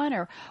real one?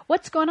 Or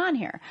what's going on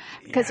here?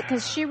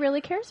 Because she really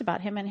cares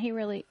about him and he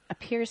really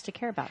appears to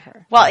care about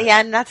her. Well,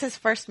 yeah, and that's his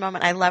first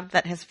moment. I loved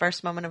that his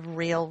first moment of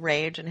real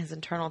rage and his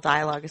internal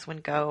dialogue is when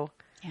Go,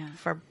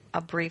 for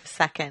a brief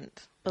second,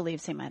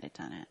 Believes he might have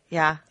done it.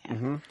 yeah.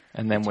 and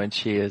then when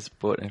she is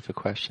brought in for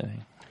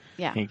questioning,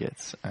 Yeah. he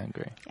gets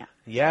angry.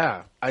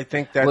 Yeah, I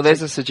think that's Well,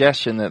 there's a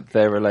suggestion that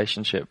their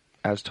relationship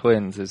as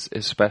twins is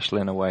special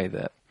in a way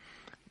that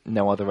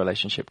no other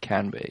relationship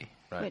can be.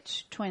 Right.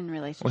 Which twin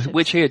relationships?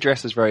 Which he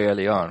addresses very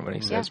early on when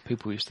he says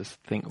people used to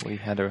think we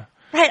had a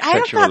Right, I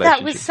sexual thought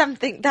that was relationship.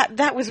 something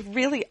that was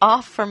really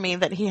off for me.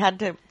 That he had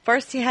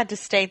to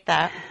state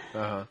that,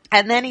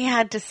 and then he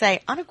had to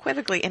say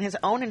unequivocally in his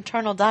own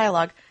internal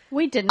dialogue,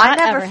 We did not "I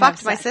never ever fucked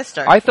have my sex.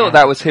 sister." I thought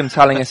that was him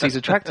telling us he's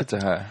attracted to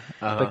her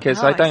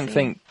because Oh, I I don't see.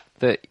 think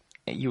that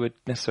you would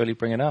necessarily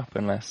bring it up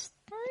unless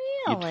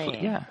Really?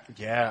 yeah.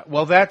 Yeah,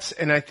 well,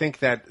 and I think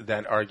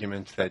that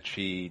argument that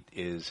she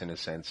is, in a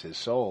sense, his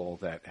soul,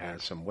 that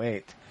has some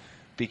weight,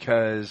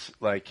 because,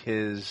 like,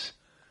 his,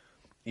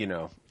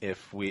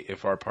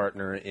 if our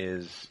partner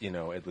is,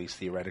 at least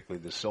theoretically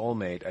the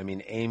soulmate, I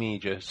mean, Amy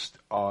just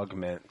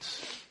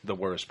augments the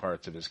worst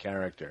parts of his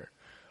character,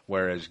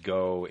 whereas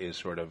Go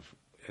is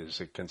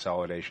is a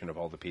consolidation of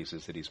all the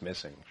pieces that he's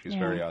missing. She's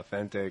very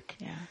authentic,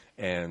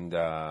 and,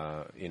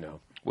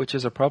 Which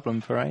is a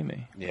problem for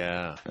Amy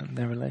yeah. and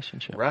their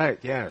relationship. Right,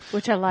 yes.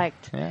 Which I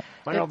liked. Yeah.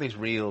 What are all these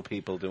real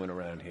people doing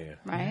around here?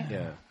 Right?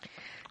 Yeah.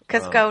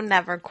 Because Go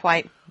never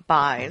quite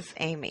buys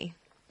Amy.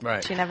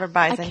 Right. She never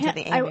buys I into can't-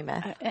 the Amy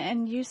myth.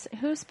 And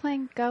who's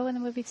playing Go in the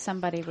movie?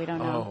 Somebody we don't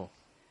know.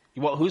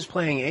 Oh. Well, who's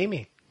playing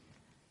Amy?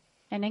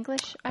 An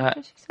English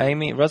actress?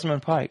 Amy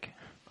Rosamund Pike.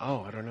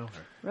 Oh, I don't know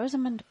her.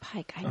 Rosamund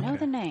Pike. I know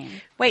the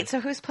name. Wait, so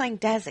who's playing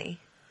Desi?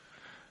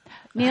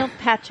 Neil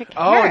Patrick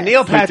Oh, Harris.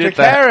 Neil Patrick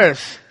that.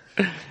 Harris.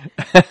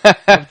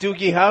 Of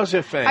Doogie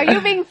Howser fame. Are you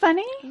being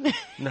funny?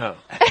 No.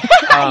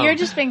 You're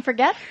just being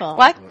forgetful.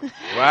 What?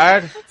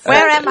 What?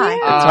 Where am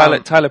I?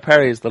 Tyler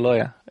Perry is the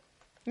lawyer.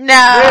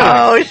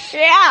 No.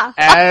 Yeah.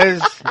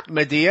 As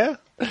Medea?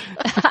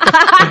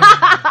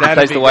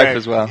 Plays the wife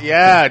as well.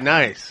 Yeah,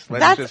 nice.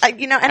 Let's That's, just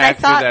and I hack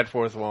through thought that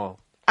fourth wall.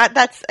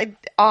 that's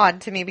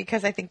odd to me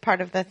because I think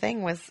part of the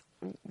thing was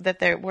that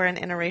they were an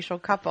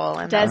interracial couple,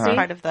 and that was Desi?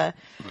 part of the.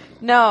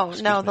 No,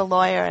 the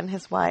lawyer and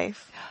his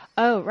wife.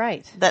 Oh,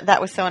 right.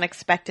 That was so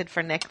unexpected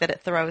for Nick that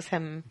it throws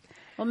him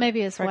Well,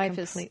 maybe his for a wife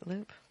is complete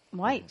loop.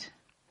 white.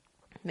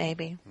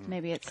 Maybe.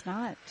 Maybe it's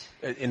not.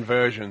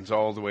 Inversions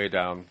all the way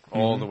down.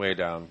 All the way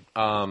down.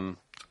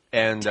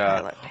 And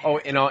Tyler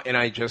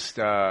I just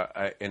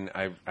I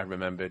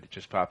remembered, it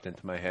just popped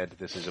into my head.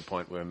 This is a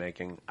point we were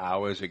making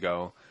hours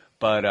ago,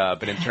 but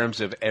in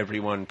terms of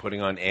everyone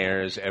putting on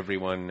airs,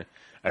 everyone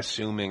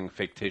assuming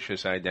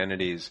fictitious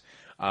identities,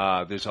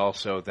 there's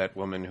also that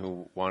woman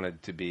who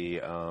wanted to be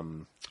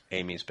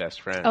Amy's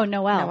best friend. Oh,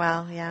 Noelle.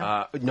 Noelle,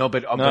 yeah. No,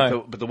 but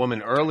the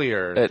woman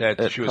earlier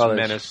At she was college.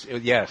 menaced.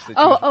 Yes. that she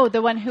was-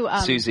 The one who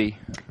Susie,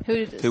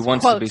 who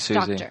wants to be quotes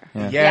Susie. Doctor.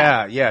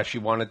 Yeah, she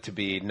wanted to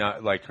be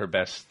not like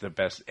Amy's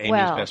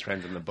best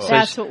friend in the book.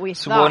 That's what we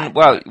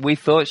thought. we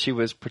thought she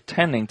was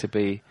pretending to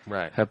be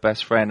Right. her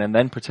best friend and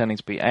then pretending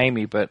to be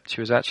Amy, but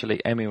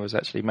Amy was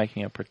actually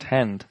making her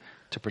pretend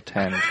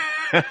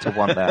to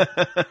want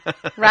that.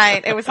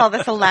 Right. It was all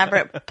this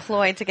elaborate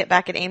ploy to get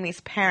back at Amy's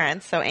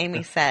parents. So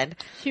Amy said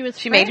She was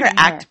she made her framing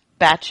act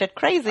batshit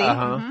crazy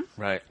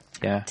Right.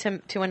 Yeah.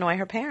 to annoy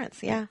her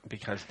parents. Yeah.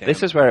 Because damn.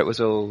 This is where it was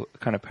all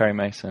kind of Perry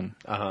Mason.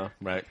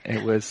 right.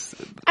 It was.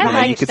 I you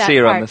liked could that see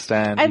her on part. the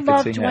stand. I You could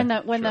loved see when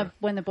her.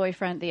 when the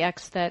boyfriend, the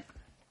ex that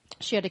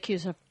she had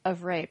accused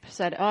of rape,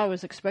 said, "Oh, I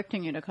was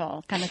expecting you to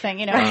call," kind of thing.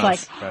 You know, it's like,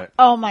 Right.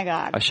 oh my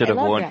god, I should have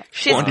love warned. that.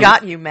 She's warned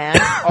got you, man.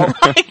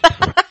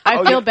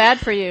 I feel bad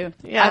for you.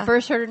 Yeah. I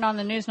first heard it on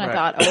the news and I Right.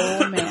 thought,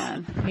 oh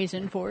man, he's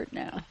in for it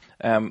now.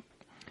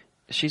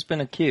 She's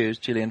been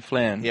accused, Gillian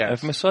Flynn, Yes.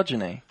 of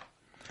misogyny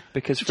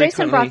because Jason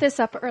frequently brought this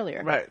up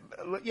earlier. Right.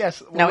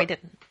 Yes. No, he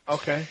didn't.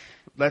 Okay.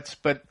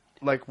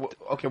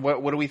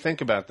 What do we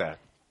think about that?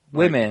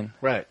 women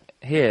Right.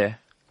 here,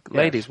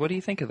 ladies, what do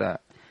you think of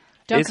that?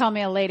 Don't Is- call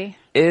me a lady.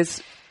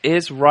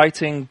 Is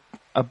writing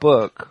a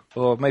book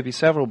or maybe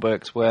several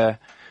books where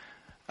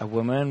a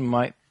woman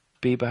might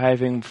be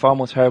behaving far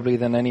more terribly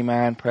than any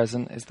man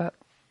present, is that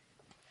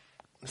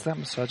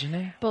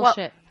misogyny? Bullshit.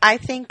 Well, I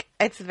think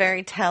it's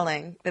very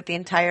telling that the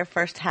entire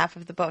first half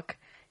of the book,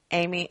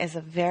 Amy is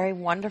a very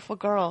wonderful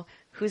girl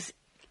who's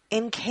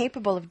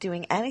incapable of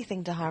doing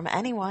anything to harm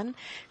anyone.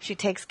 She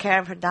takes care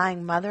of her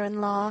dying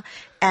mother-in-law,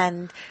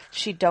 and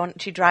she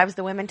drives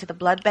the women to the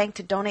blood bank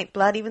to donate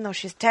blood, even though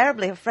she's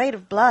terribly afraid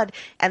of blood.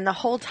 And the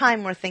whole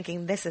time we're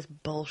thinking, this is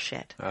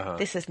bullshit.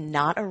 This is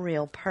not a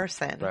real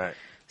person. Right.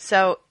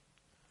 So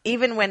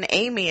even when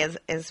Amy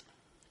is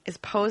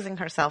posing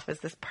herself as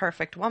this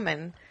perfect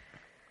woman,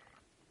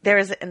 there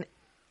is an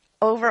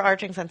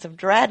overarching sense of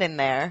dread in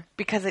there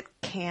because it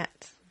can't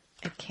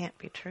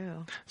be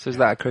true. So is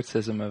that a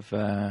criticism of?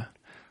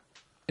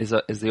 Is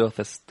the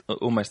author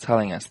almost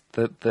telling us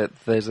that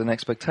there's an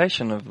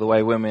expectation of the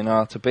way women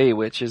are to be,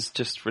 which is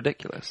just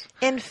ridiculous?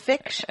 In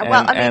fiction,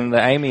 And, and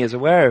that Amy is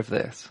aware of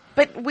this.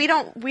 but we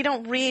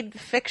don't read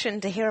fiction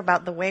to hear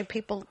about the way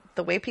people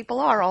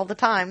are all the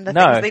time. The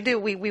No. things they do.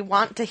 We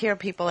want to hear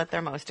people at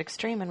their most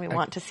extreme, and we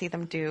want to see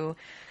them do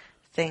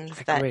things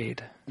that.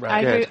 Agreed.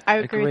 I Good.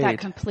 agree with that Agreed.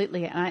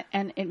 completely,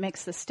 and it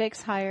makes the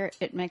stakes higher.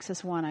 It makes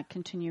us want to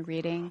continue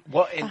reading.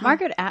 Well,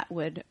 Margaret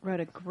Atwood wrote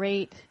a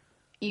great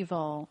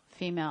evil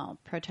female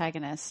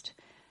protagonist.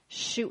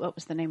 Shoot, what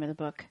was the name of the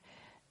book?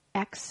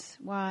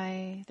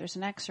 XY. There's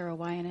an X or a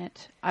Y in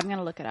it. I'm going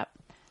to look it up.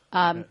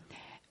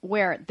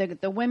 Where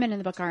the women in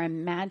the book are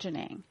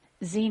imagining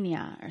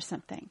Xenia or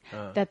something,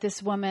 that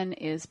this woman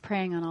is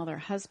preying on all their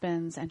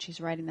husbands, and she's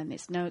writing them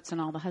these notes, and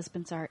all the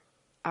husbands are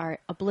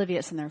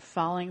oblivious and they're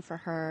falling for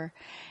her.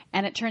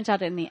 And it turns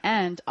out in the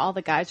end, all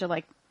the guys are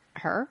like,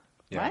 her?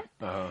 Yeah.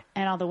 What?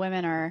 And all the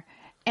women are,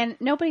 and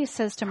nobody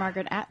says to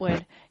Margaret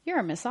Atwood, you're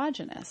a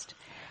misogynist.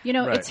 You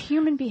know, Right. it's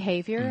human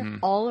behavior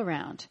all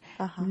around.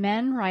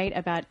 Men write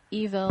about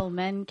evil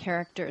men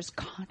characters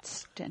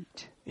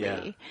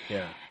constantly.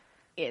 Yeah.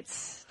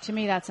 It's, to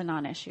me, that's a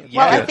non-issue.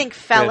 Yeah. Well, I think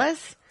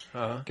fellas,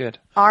 Good.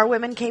 are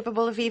women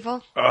capable of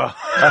evil?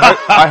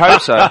 I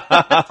hope so.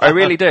 I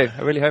really do.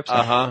 I really hope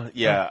so.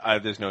 Yeah,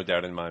 there's no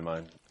doubt in my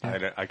mind.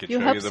 I could You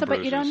show hope you the so,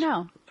 but you don't bruises.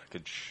 know. I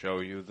could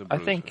show you the I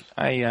bruises. think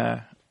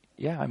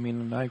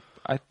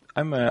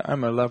I'm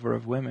a lover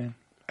of women.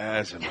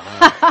 As am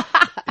I.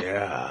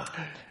 Yeah.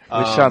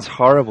 Which sounds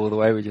horrible the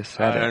way we just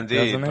said it,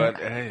 Indeed, doesn't it? but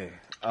hey.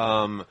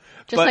 Just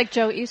but- like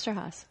Joe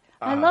Easterhaus.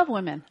 I love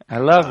women. I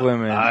love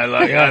women. I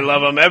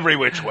love them every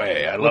which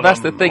way. I love that's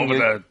them the thing, over you-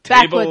 the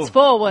table. Backwards,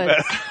 forwards.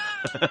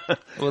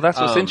 Well, that's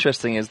what's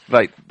interesting is,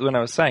 like, when I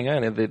was saying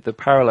earlier, the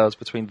parallels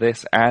between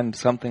this and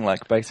something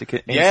like Basic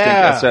Instinct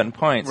Yeah. at certain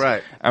points.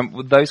 Right.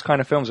 And those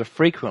kind of films are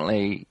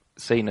frequently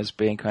seen as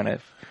being kind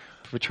of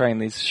portraying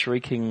these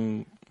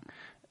shrieking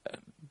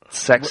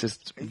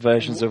sexist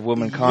versions of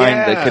womankind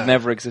that Yeah. could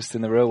never exist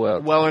in the real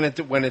world. Well, and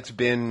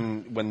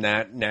when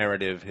that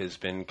narrative has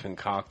been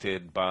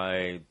concocted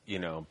by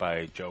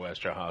Joe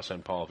Esterhaus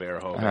and Paul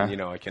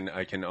Verhoeven,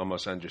 I can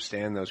almost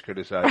understand those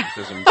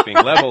criticisms being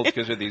leveled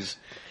because of these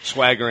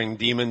swaggering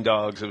demon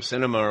dogs of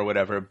cinema or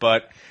whatever.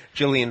 But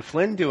Gillian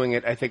Flynn doing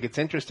it, I think it's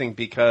interesting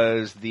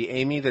because the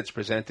Amy that's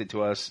presented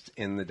to us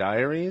in the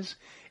diaries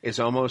is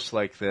almost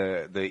like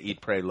the Eat,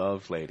 Pray,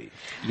 Love lady.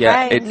 Yeah,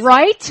 Right. it,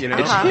 Right? You know?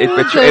 it, Too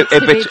betray- good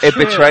to be it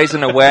true. betrays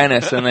an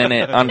awareness and then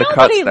it undercuts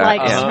Nobody that.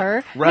 likes yeah.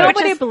 her. Right.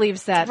 Nobody Which is-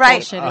 believes that right.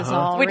 bullshit is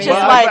all Which real.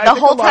 is why the think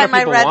whole a lot of time I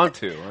people read- want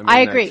to. mean, I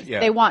agree. that's- yeah.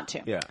 They want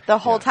to. Yeah. The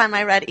whole time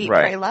I read Eat,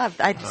 Right. Pray, Love,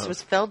 I just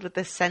was filled with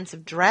this sense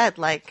of dread,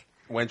 like,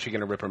 When's she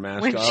going to rip her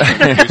mask when off she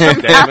and do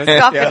some damage?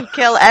 stop Yeah. and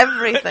kill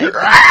everything.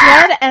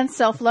 Dread and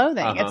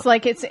self-loathing. It's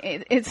like it's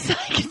like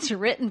it's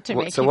written to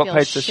make So you what feel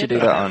page does she shit do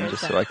that about on,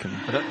 just so I can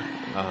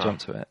jump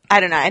to it? I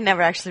don't know. I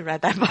never actually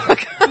read that book.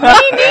 Me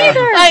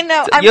neither. I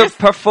know. I'm You're just,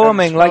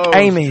 performing like Oh,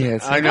 Amy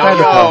is. I know.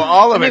 Incredible.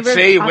 All of I it. mean,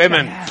 See, we're-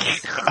 women.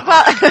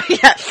 well,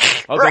 yeah.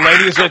 Oh, the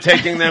ladies are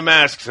taking their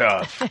masks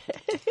off,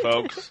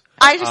 folks.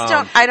 I just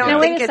don't. I don't No,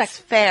 wait think a it's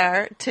sec.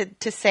 fair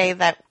to say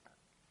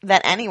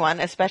that anyone,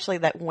 especially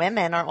that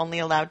women, are only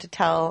allowed to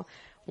tell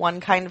one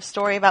kind of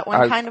story about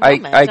one kind of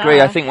woman. I agree.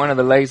 Duh. I think one of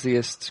the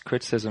laziest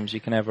criticisms you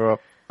can ever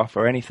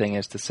offer anything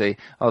is to say,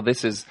 "Oh,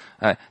 this is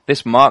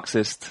this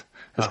Marxist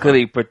is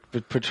clearly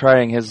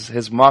portraying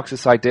his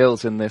Marxist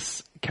ideals in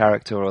this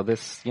character, or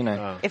this,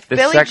 If this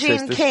Billie sexist,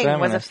 Jean this King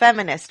was a feminist."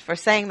 feminist for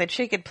saying that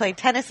she could play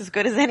tennis as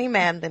good as any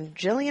man, then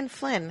Gillian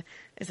Flynn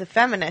is a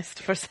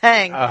feminist for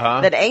saying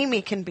that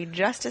Amy can be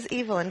just as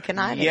evil and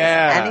conniving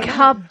Yeah. as any man.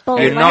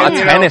 Kablam. You're not a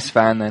You know- tennis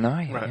fan, then,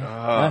 are you?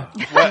 No,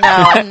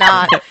 I'm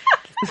not.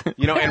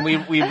 And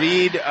we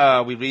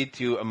read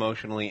to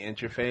emotionally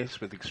interface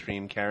with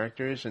extreme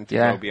characters and to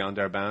Yeah. go beyond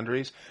our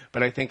boundaries.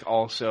 But I think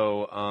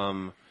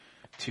also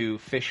to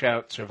fish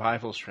out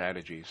survival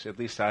strategies. At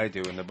least I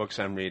do in the books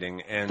I'm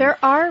reading. And There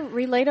are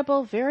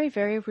relatable, very,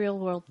 very real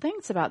world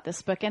things about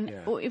this book, and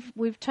Yeah.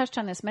 we've touched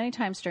on this many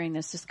times during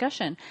this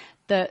discussion.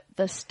 The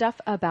stuff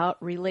about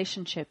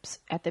relationships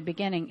at the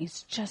beginning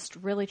is just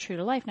really true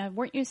to life. Now,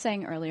 weren't you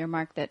saying earlier,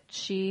 Mark, that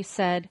she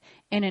said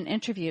in an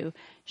interview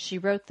she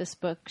wrote this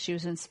book, she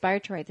was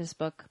inspired to write this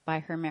book by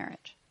her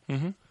marriage?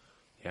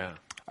 yeah.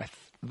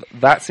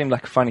 That seemed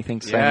like a funny thing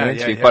to say in Yeah, an yeah,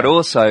 interview, yeah. but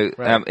also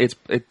Right.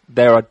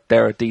 there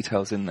are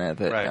details in there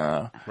that Right.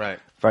 are Right.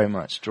 very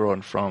much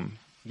drawn from.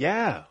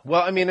 Yeah.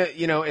 Well, I mean, it's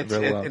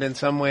Real world. in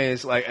some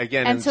ways, like,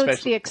 again, And so it's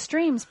especially- the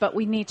extremes, but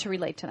we need to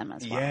relate to them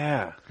as well.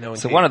 Yeah. No,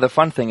 So indeed. one of the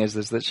fun things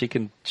is that she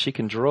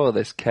can draw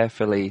this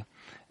carefully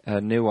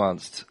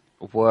nuanced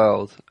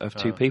world of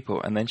two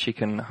people, and then she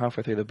can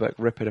halfway through the book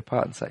rip it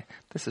apart and say,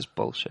 "This is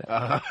bullshit."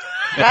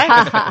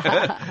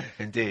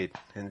 Indeed.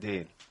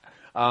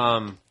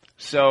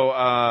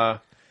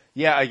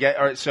 Yeah, I get.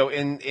 All right, so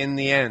in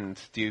the end,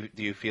 do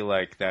you feel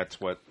like that's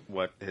what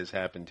has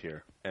happened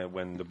here?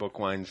 When the book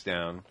winds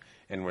down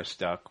and we're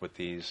stuck with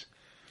these.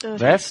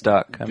 They're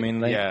stuck. I mean,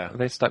 Yeah.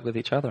 they're stuck with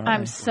each other. Aren't I'm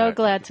they? so Right.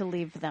 glad to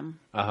leave them.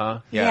 Yeah.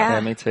 Yeah. Yeah,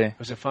 me too. It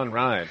was a fun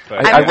ride,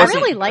 but I I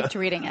wasn't- really liked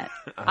reading it.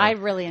 I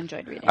really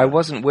enjoyed reading I it.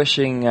 wasn't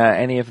wishing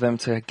any of them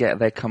to get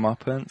their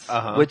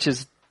comeuppance, which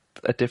is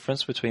a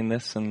difference between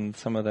this and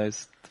some of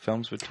those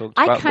films we talked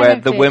I about, kind where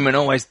of the did. woman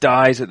always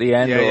dies at the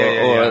end, Yeah, or, yeah,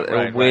 yeah, or, yeah. or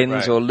Right, wins,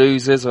 right. or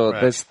loses, or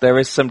Right. there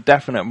is some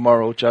definite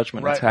moral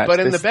judgment right. attached. But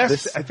in This- the best,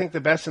 this- I think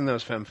the best in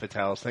those femme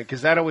fatales thing,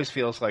 because that always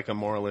feels like a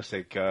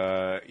moralistic,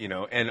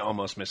 and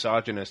almost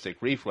misogynistic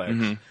reflex.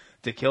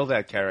 to kill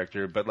that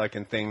character, but like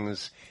in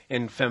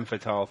femme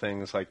fatale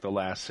things like The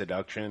Last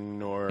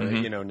Seduction or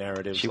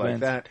narratives She like wins.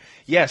 that.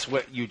 Yes,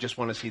 what you just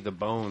want to see the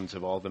bones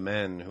of all the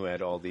men who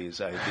had all these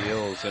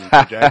ideals and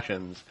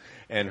projections,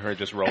 and her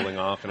just rolling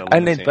off in a And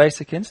in limousine.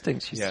 Basic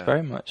Instinct, she's Yeah.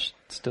 very much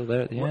still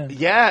there at the end.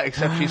 Yeah,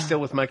 except she's still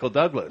with Michael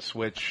Douglas,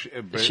 which She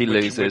which-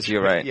 loses, which-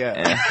 you're right.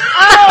 Yeah.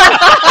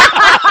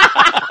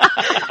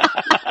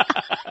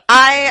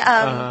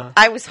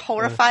 I was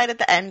horrified at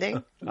the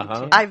ending.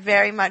 I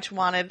very much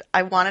wanted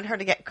her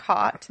to get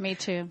caught. Me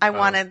too. I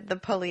wanted the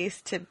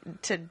police to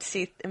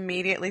see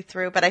immediately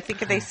through, but I think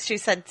she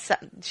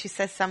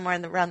says somewhere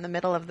around the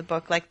middle of the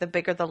book, like the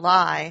bigger the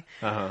lie,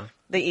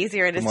 the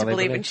easier it is more to they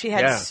believe. believe. And she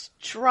had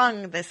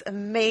strung this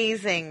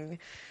amazing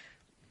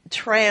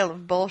trail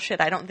of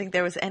bullshit. I don't think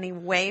there was any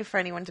way for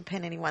anyone to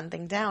pin any one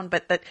thing down,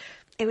 but that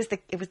it was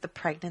the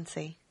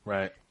pregnancy.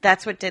 Right.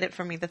 That's what did it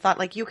for me. The thought,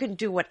 like, you can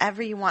do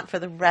whatever you want for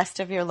the rest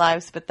of your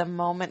lives, but the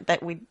moment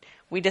that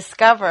we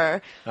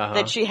discover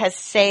that she has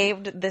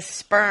saved this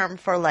sperm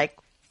for like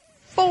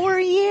 4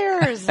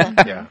 years,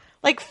 Yeah.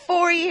 like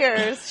 4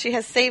 years, she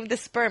has saved the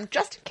sperm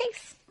just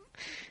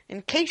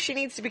in case she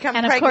needs to become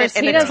And of pregnant course,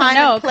 in he a doesn't time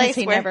know and place because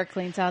he where. never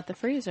cleans out the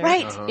freezer.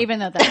 Right. Even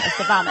though that was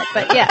the vomit.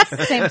 But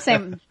yes,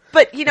 same.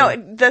 But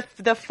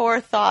the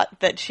forethought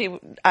that she,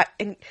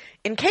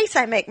 in case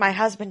I make my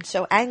husband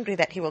so angry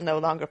that he will no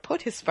longer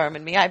put his sperm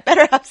in me, I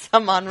better have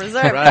some on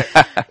reserve. Right.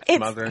 It's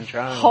Mother and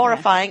child.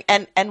 horrifying.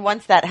 And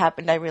once that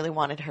happened, I really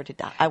wanted her to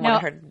die. I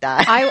wanted her to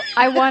die.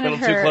 I A wanted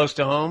little her. too close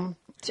to home,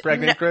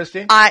 pregnant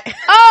Christy?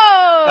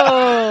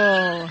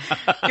 Oh,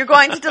 You're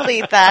going to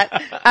delete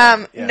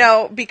that.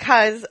 No,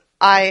 because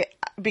I'm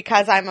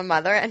a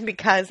mother and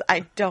because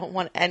I don't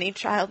want any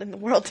child in the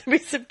world to be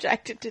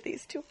subjected to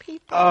these two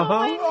people.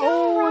 I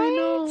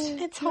know.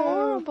 It's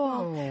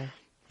horrible.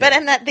 But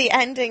and that the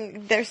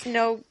ending, there's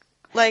no,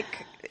 like,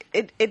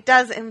 it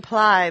does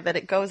imply that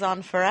it goes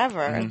on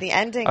forever. The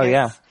ending Oh, is...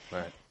 yeah.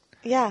 Right.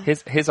 Yeah.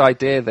 His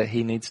idea that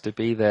he needs to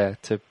be there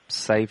to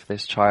save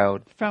this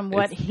child from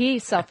what he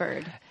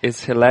suffered.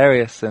 is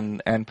hilarious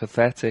and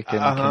pathetic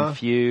and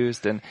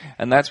confused, and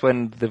that's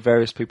when the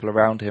various people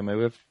around him who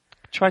have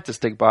tried to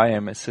stick by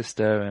him, his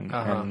sister and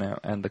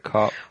the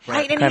cop,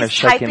 Right, and kind of he's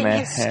shaking typing their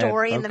his head.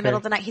 story in the Okay. middle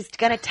of the night. He's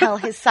going to tell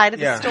his side of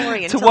the Yeah. story.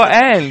 To until what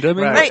the- end? I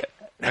mean, Right.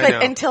 I know.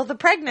 But until the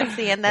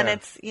pregnancy, and then Yeah.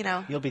 it's,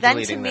 You'll be then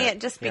to deleting me that.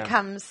 it just Yeah.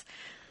 becomes,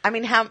 I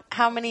mean,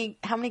 how many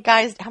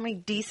guys, how many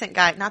decent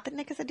guys, not that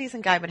Nick is a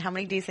decent guy, but how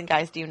many decent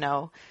guys do you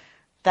know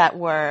that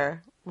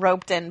were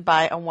roped in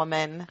by a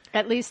woman,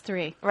 At least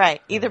 3.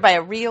 right, either by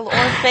a real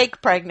or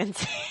fake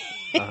pregnancy,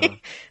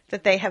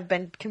 that they have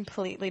been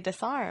completely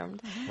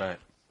disarmed. Right.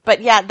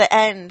 But yeah, the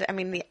end, I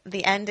mean,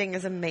 the ending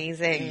is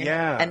amazing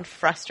Yeah. and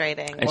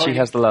frustrating. and she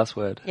has the last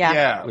word.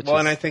 Yeah. Which Well,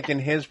 and is- I think in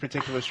his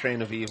particular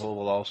strain of evil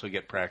will also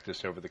get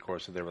practiced over the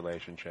course of their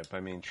relationship.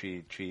 I mean,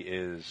 she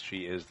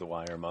is the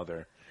Wire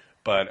mother,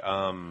 but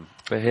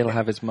But he'll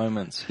have his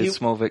moments, his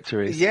small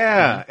victories.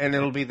 yeah, and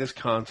it'll be this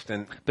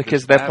constant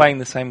Because this they're battle. playing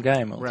the same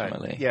game Right,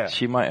 ultimately. yeah.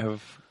 She might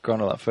have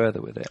gone a lot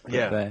further with it. But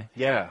they-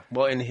 Yeah.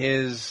 Well, in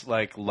his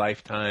like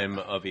lifetime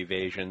of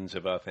evasions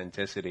of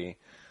authenticity,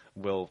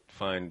 will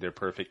find their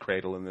perfect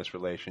cradle in this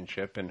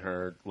relationship, and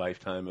her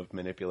lifetime of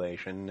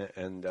manipulation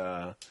and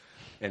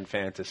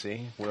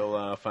fantasy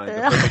will find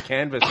the perfect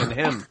canvas in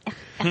him.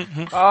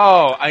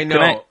 Oh, I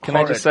know. Can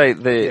I just say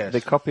Yes.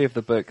 the copy of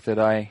the book that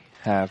I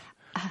have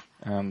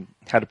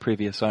had a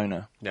previous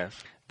owner Yes.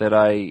 that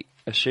I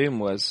assume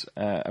was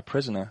a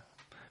prisoner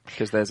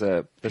because there's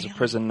a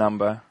prison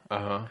number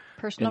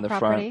Personal in the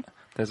property. front.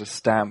 There's a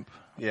stamp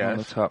on Yes.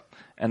 the top,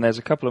 and there's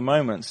a couple of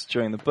moments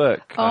during the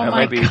book, Oh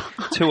my maybe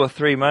 2 or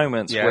 3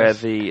 moments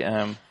Yes.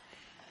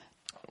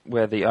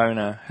 where the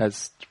owner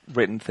has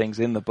written things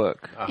in the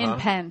book. In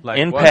pen. Like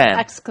In what? pen.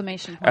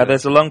 Exclamation point.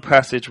 There's a long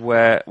passage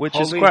which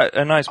is Holy- quite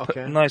a nice,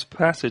 Okay. nice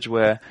passage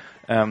where,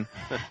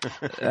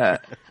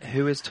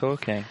 who is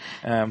talking?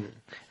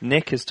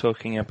 Nick is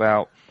talking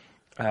about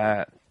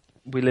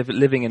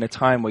living in a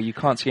time where you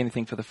can't see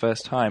anything for the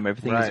first time.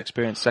 Everything is Right.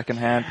 experienced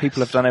secondhand.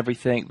 People have done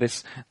everything.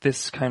 This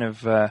kind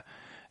of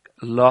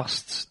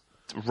lost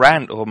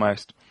rant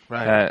almost.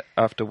 Right.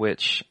 After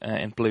which,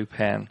 in blue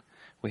pen,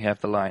 we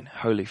have the line,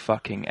 "Holy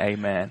fucking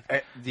amen."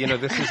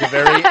 This is a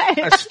very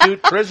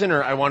astute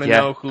prisoner. I want to Yeah.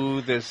 know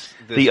who this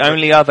The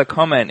only other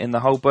comment in the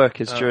whole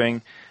book is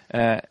during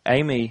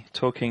Amy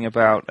talking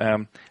about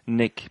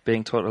Nick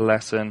being taught a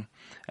lesson.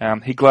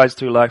 He glides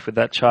through life with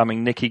that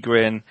charming Nicky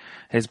grin,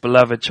 his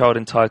beloved child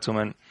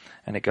entitlement,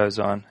 and it goes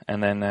on.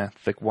 And then the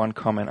one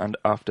comment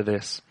after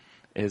this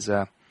is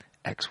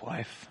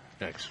ex-wife.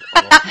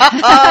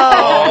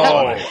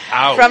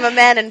 Ouch. From a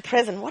man in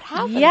prison. What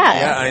happened?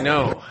 Yes. Yeah, I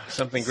know.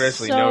 Something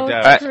grisly, So no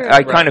doubt. I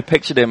True. kind of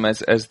pictured him as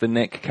the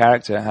Nick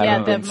character, having Yeah,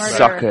 the been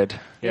murderer. suckered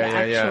Yeah, the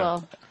yeah, yeah.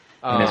 actual.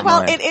 in his Well,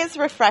 mind. it is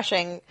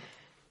refreshing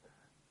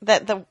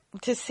that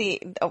to see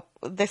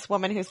this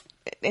woman who's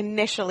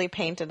initially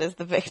painted as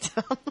the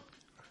victim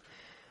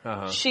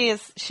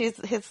She's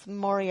his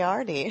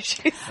Moriarty.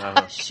 She is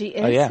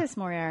Oh, yeah. his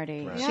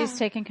Moriarty. Right. She's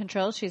taken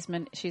control. She's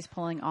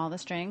pulling all the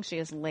strings. She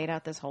has laid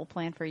out this whole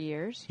plan for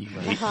years. You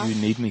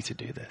need me to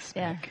do this.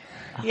 Yeah. Nick.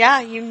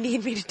 Yeah, you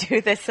need me to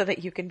do this so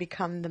that you can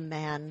become the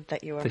man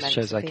that you are This meant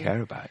shows to I be.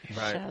 care about you.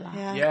 Right.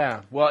 Yeah.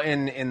 Yeah. Well,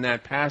 in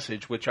that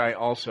passage, which I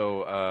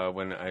also,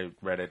 when I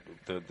read it,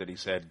 that he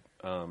said,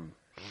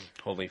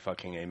 "Holy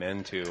fucking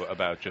amen" to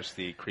about just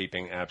the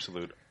creeping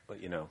absolute,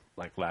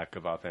 like lack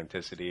of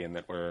authenticity, and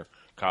that we're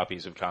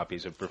copies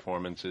of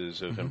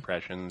performances of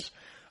impressions.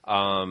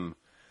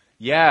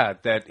 Yeah,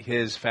 that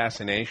his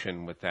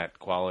fascination with that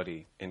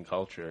quality in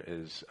culture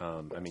is,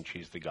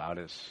 she's the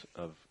goddess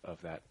of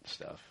that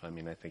stuff. I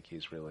mean, I think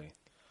he's really,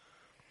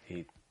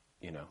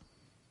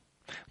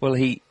 Well,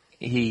 he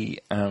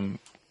in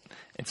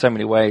so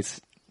many ways,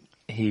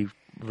 he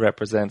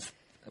represents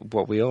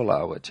what we all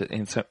are, which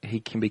he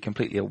can be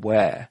completely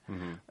aware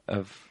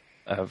of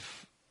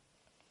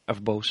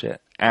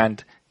bullshit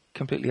and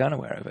completely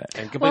unaware of it.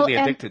 and completely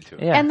addicted to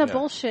it. Yeah. And the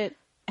bullshit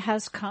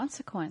has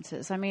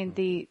consequences. I mean,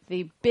 the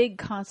big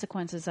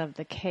consequences of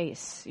the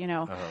case,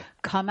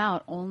 come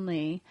out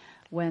only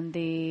when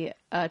the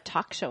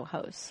talk show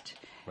host,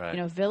 Right.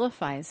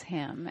 vilifies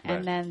him, Right.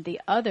 and then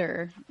the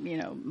other,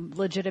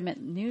 legitimate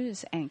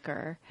news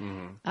anchor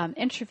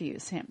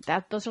interviews him.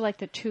 Those are like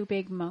the two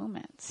big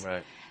moments.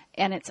 Right.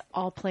 And it's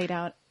all played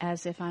out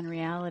as if on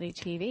reality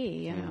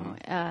TV,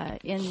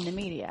 in the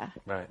media.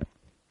 Right.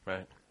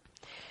 Right.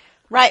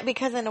 Right,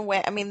 because in a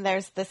way,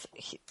 there's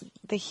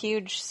the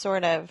huge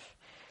sort of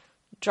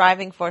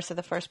driving force of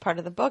the first part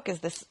of the book is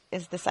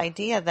this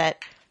idea that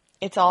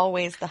it's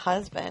always the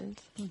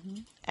husband,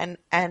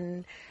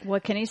 and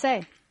What can he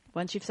say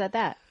once you've said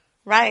that?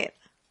 right,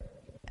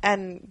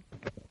 and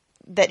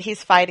that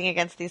he's fighting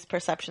against these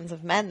perceptions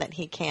of men that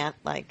he can't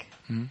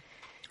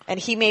and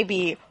he may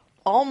be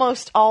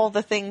almost all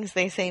the things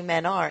they say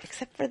men are,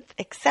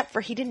 except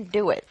for he didn't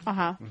do it.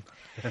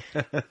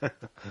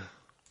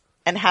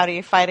 And how do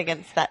you fight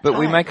against that? But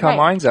we time? make our Right.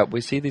 minds up. We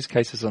see these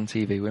cases on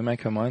TV. We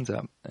make our minds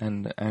up,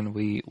 and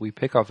we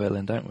pick our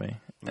villain, don't we?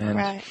 And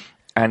Right.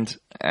 and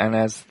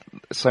as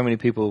so many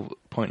people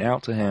point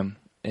out to him,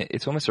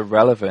 it's almost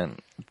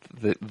irrelevant.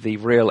 The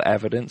real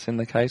evidence in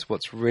the case,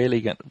 what's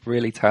really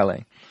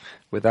telling,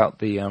 without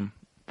the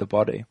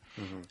body,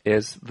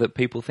 is that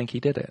people think he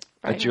did it.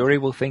 Right. A jury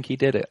will think he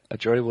did it. A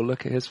jury will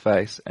look at his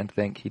face and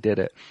think he did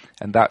it,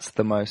 and that's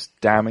the most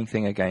damning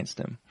thing against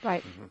him.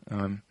 Right.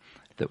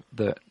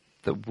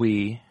 That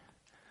we,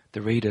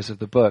 the readers of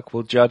the book,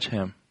 will judge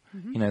him.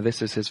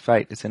 This is his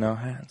fate. It's in our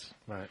hands.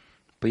 Right.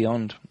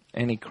 Beyond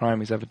any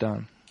crime he's ever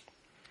done.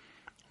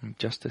 And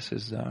justice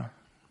is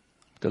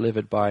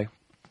delivered by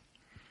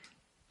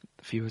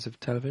the viewers of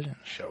television.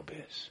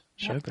 Showbiz.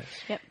 Showbiz.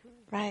 Yep.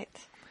 Right.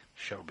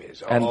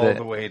 Showbiz. And all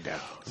the way down.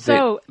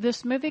 So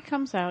this movie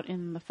comes out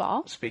in the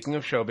fall. Speaking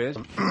of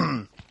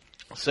showbiz,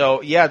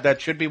 so yeah, that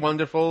should be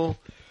wonderful.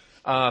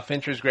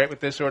 Fincher's great with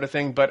this sort of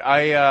thing, but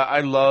I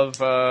love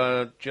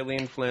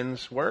Gillian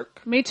Flynn's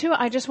work. Me too.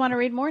 I just want to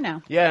read more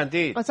now. Yeah,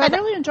 indeed. So I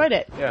really enjoyed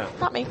it. Yeah.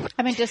 Not me.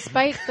 I mean,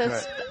 despite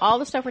this, all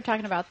the stuff we're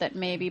talking about that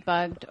may be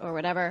bugged or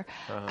whatever,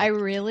 I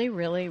really,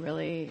 really,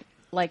 really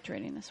liked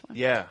reading this one.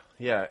 Yeah,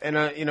 yeah, and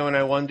and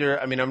I wonder.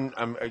 I mean,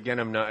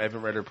 I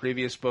haven't read her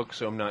previous book,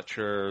 so I'm not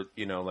sure,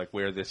 like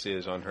where this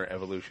is on her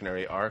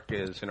evolutionary arc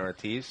as an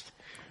artiste.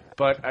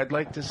 But I'd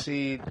like to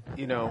see,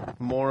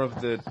 more of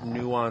the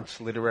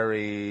nuanced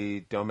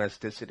literary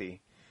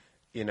domesticity,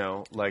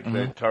 like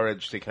the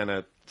courage to kind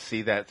of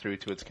see that through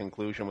to its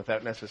conclusion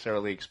without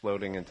necessarily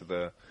exploding into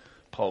the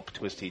pulp,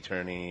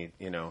 twisty-turny,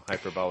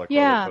 hyperbolic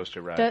roller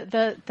coaster ride.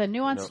 The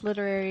nuanced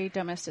literary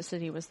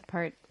domesticity was the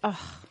part. Oh,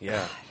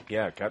 Yeah,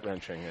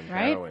 gut-wrenching and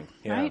Right? harrowing.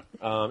 Yeah. Right.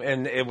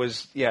 And it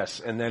was,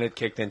 and then it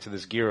kicked into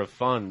this gear of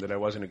fun that I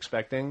wasn't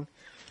expecting.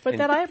 but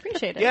that I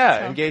appreciated. Yeah,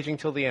 so. engaging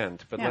till the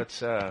end. But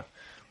Yeah.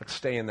 let's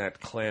stay in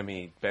that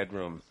clammy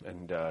bedroom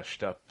and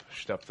shtup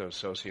those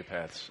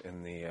sociopaths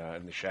in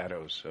the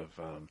shadows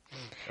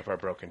of our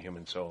broken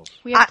human souls.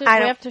 We have to. I We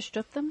don't- have to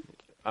strip them.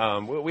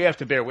 We have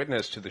to bear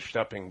witness to the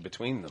shtupping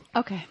between them.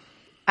 Okay.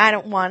 I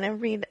don't want to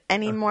read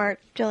any more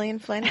Gillian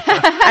Flynn.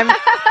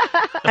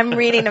 I'm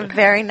reading a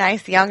very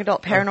nice young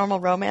adult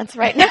paranormal romance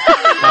right now.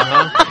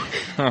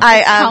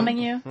 Calming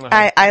you.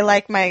 I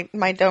like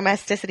my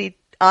domesticity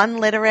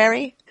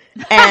unliterary,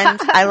 and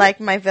I like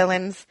my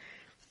villains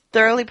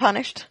thoroughly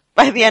punished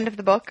by the end of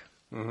the book.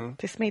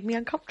 This made me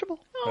uncomfortable.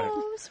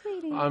 Oh,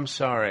 sweetie. I'm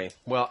sorry.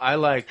 Well, I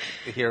like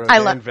heroes I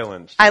and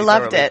villains. I be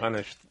loved thoroughly it.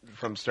 Punished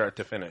from start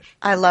to finish.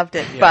 I loved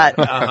it, but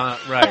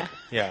Right.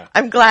 Yeah.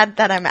 I'm glad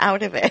that I'm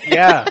out of it.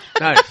 Yeah.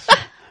 Nice.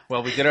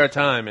 Well, we did our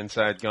time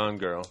inside Gone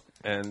Girl,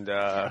 and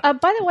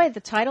By the way, the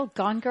title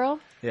 "Gone Girl."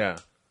 yeah.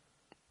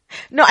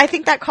 No, I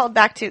think that called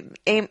back to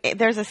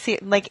there's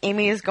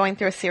Amy is going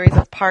through a series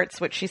of parts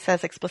which she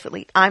says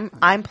explicitly, I'm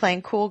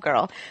playing cool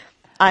girl.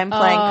 I'm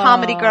playing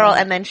comedy girl,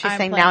 and then she's I'm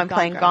saying playing now I'm Gone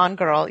playing Girl. Gone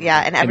Girl. Yeah,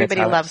 and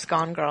everybody italics. loves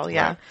Gone Girl.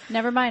 Yeah.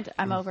 Never mind.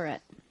 I'm over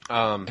it.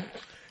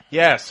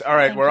 Yes. All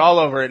right. We're all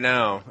over it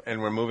now,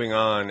 and we're moving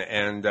on.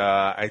 And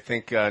I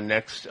think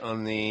next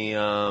on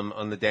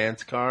the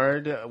dance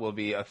card will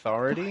be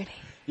Authority.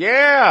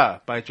 Yeah,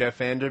 by Jeff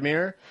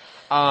Vandermeer.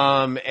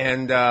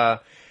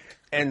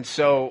 And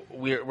so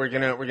we're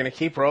gonna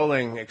keep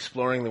rolling,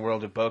 exploring the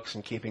world of books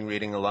and keeping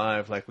reading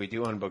alive like we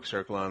do on Book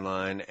Circle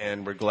Online.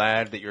 And we're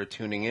glad that you're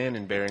tuning in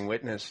and bearing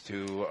witness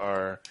to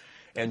our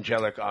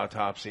angelic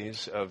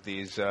autopsies of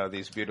these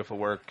beautiful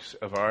works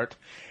of art.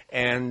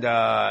 And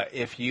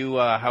if you,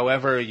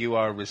 however, you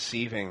are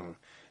receiving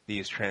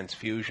these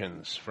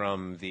transfusions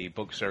from the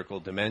Book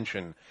Circle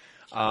dimension,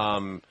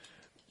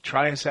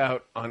 try us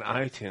out on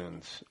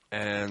iTunes.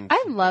 And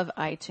I love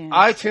iTunes.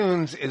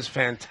 iTunes is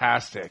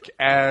fantastic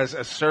as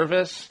a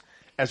service,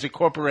 as a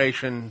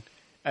corporation,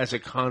 as a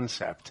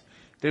concept.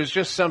 There's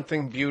just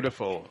something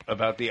beautiful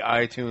about the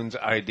iTunes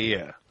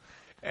idea.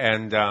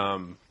 And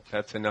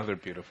that's another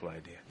beautiful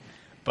idea.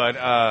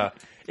 But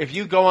if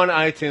you go on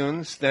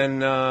iTunes,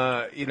 then,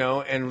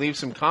 and leave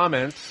some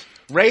comments,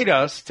 rate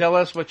us, tell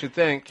us what you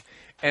think,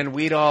 and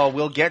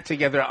we'll get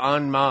together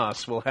en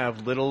masse. We'll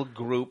have little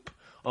group,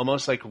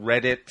 almost like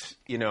Reddit,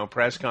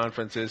 press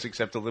conferences,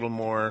 except a little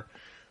more,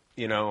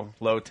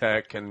 low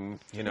tech and,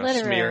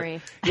 literary.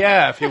 smear.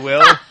 Yeah, if you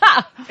will.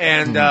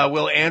 And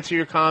we'll answer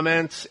your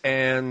comments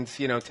and,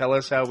 tell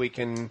us how we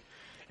can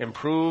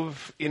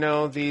improve,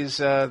 these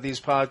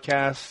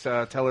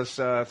podcasts. Tell us,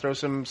 throw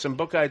some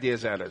book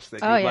ideas at us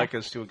that you'd like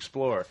us to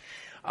explore.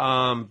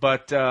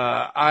 But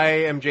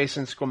I am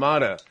Jason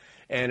Squamata,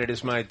 and it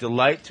is my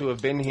delight to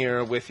have been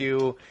here with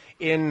you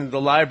in the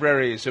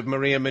libraries of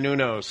Maria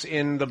Menounos,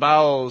 in the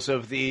bowels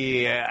of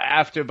the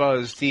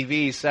AfterBuzz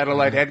TV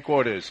satellite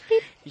headquarters,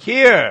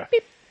 here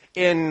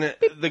in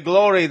the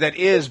glory that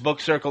is Book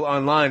Circle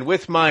Online,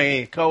 with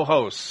my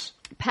co-hosts,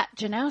 Pat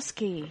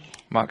Janowski,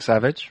 Mark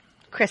Savage,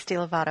 Christy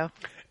Lovato.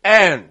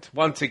 And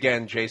once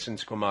again, Jason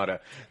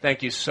Squamata.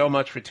 Thank you so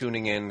much for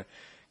tuning in.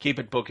 Keep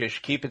it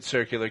bookish, keep it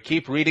circular,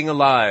 keep reading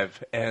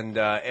alive, and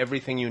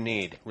everything you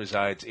need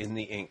resides in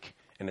the ink,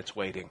 and it's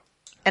waiting.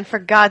 And for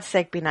God's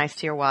sake, be nice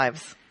to your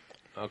wives.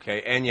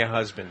 Okay, and your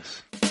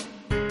husbands.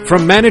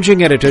 From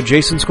Managing Editor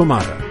Jason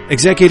Squamata,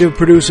 Executive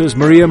Producers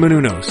Maria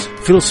Menounos,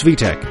 Phil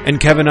Svitek, and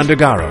Kevin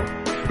Undergaro,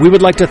 we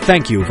would like to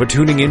thank you for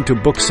tuning in to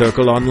Book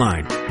Circle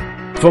Online.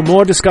 For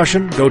more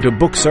discussion, go to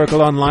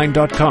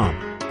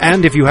bookcircleonline.com.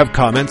 And if you have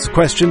comments,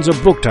 questions,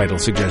 or book title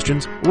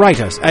suggestions,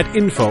 write us at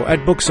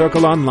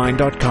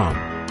info@bookcircleonline.com.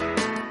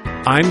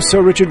 I'm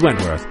Sir Richard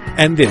Wentworth,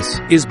 and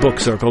this is Book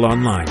Circle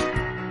Online.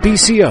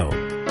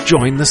 BCO,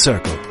 join the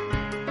circle.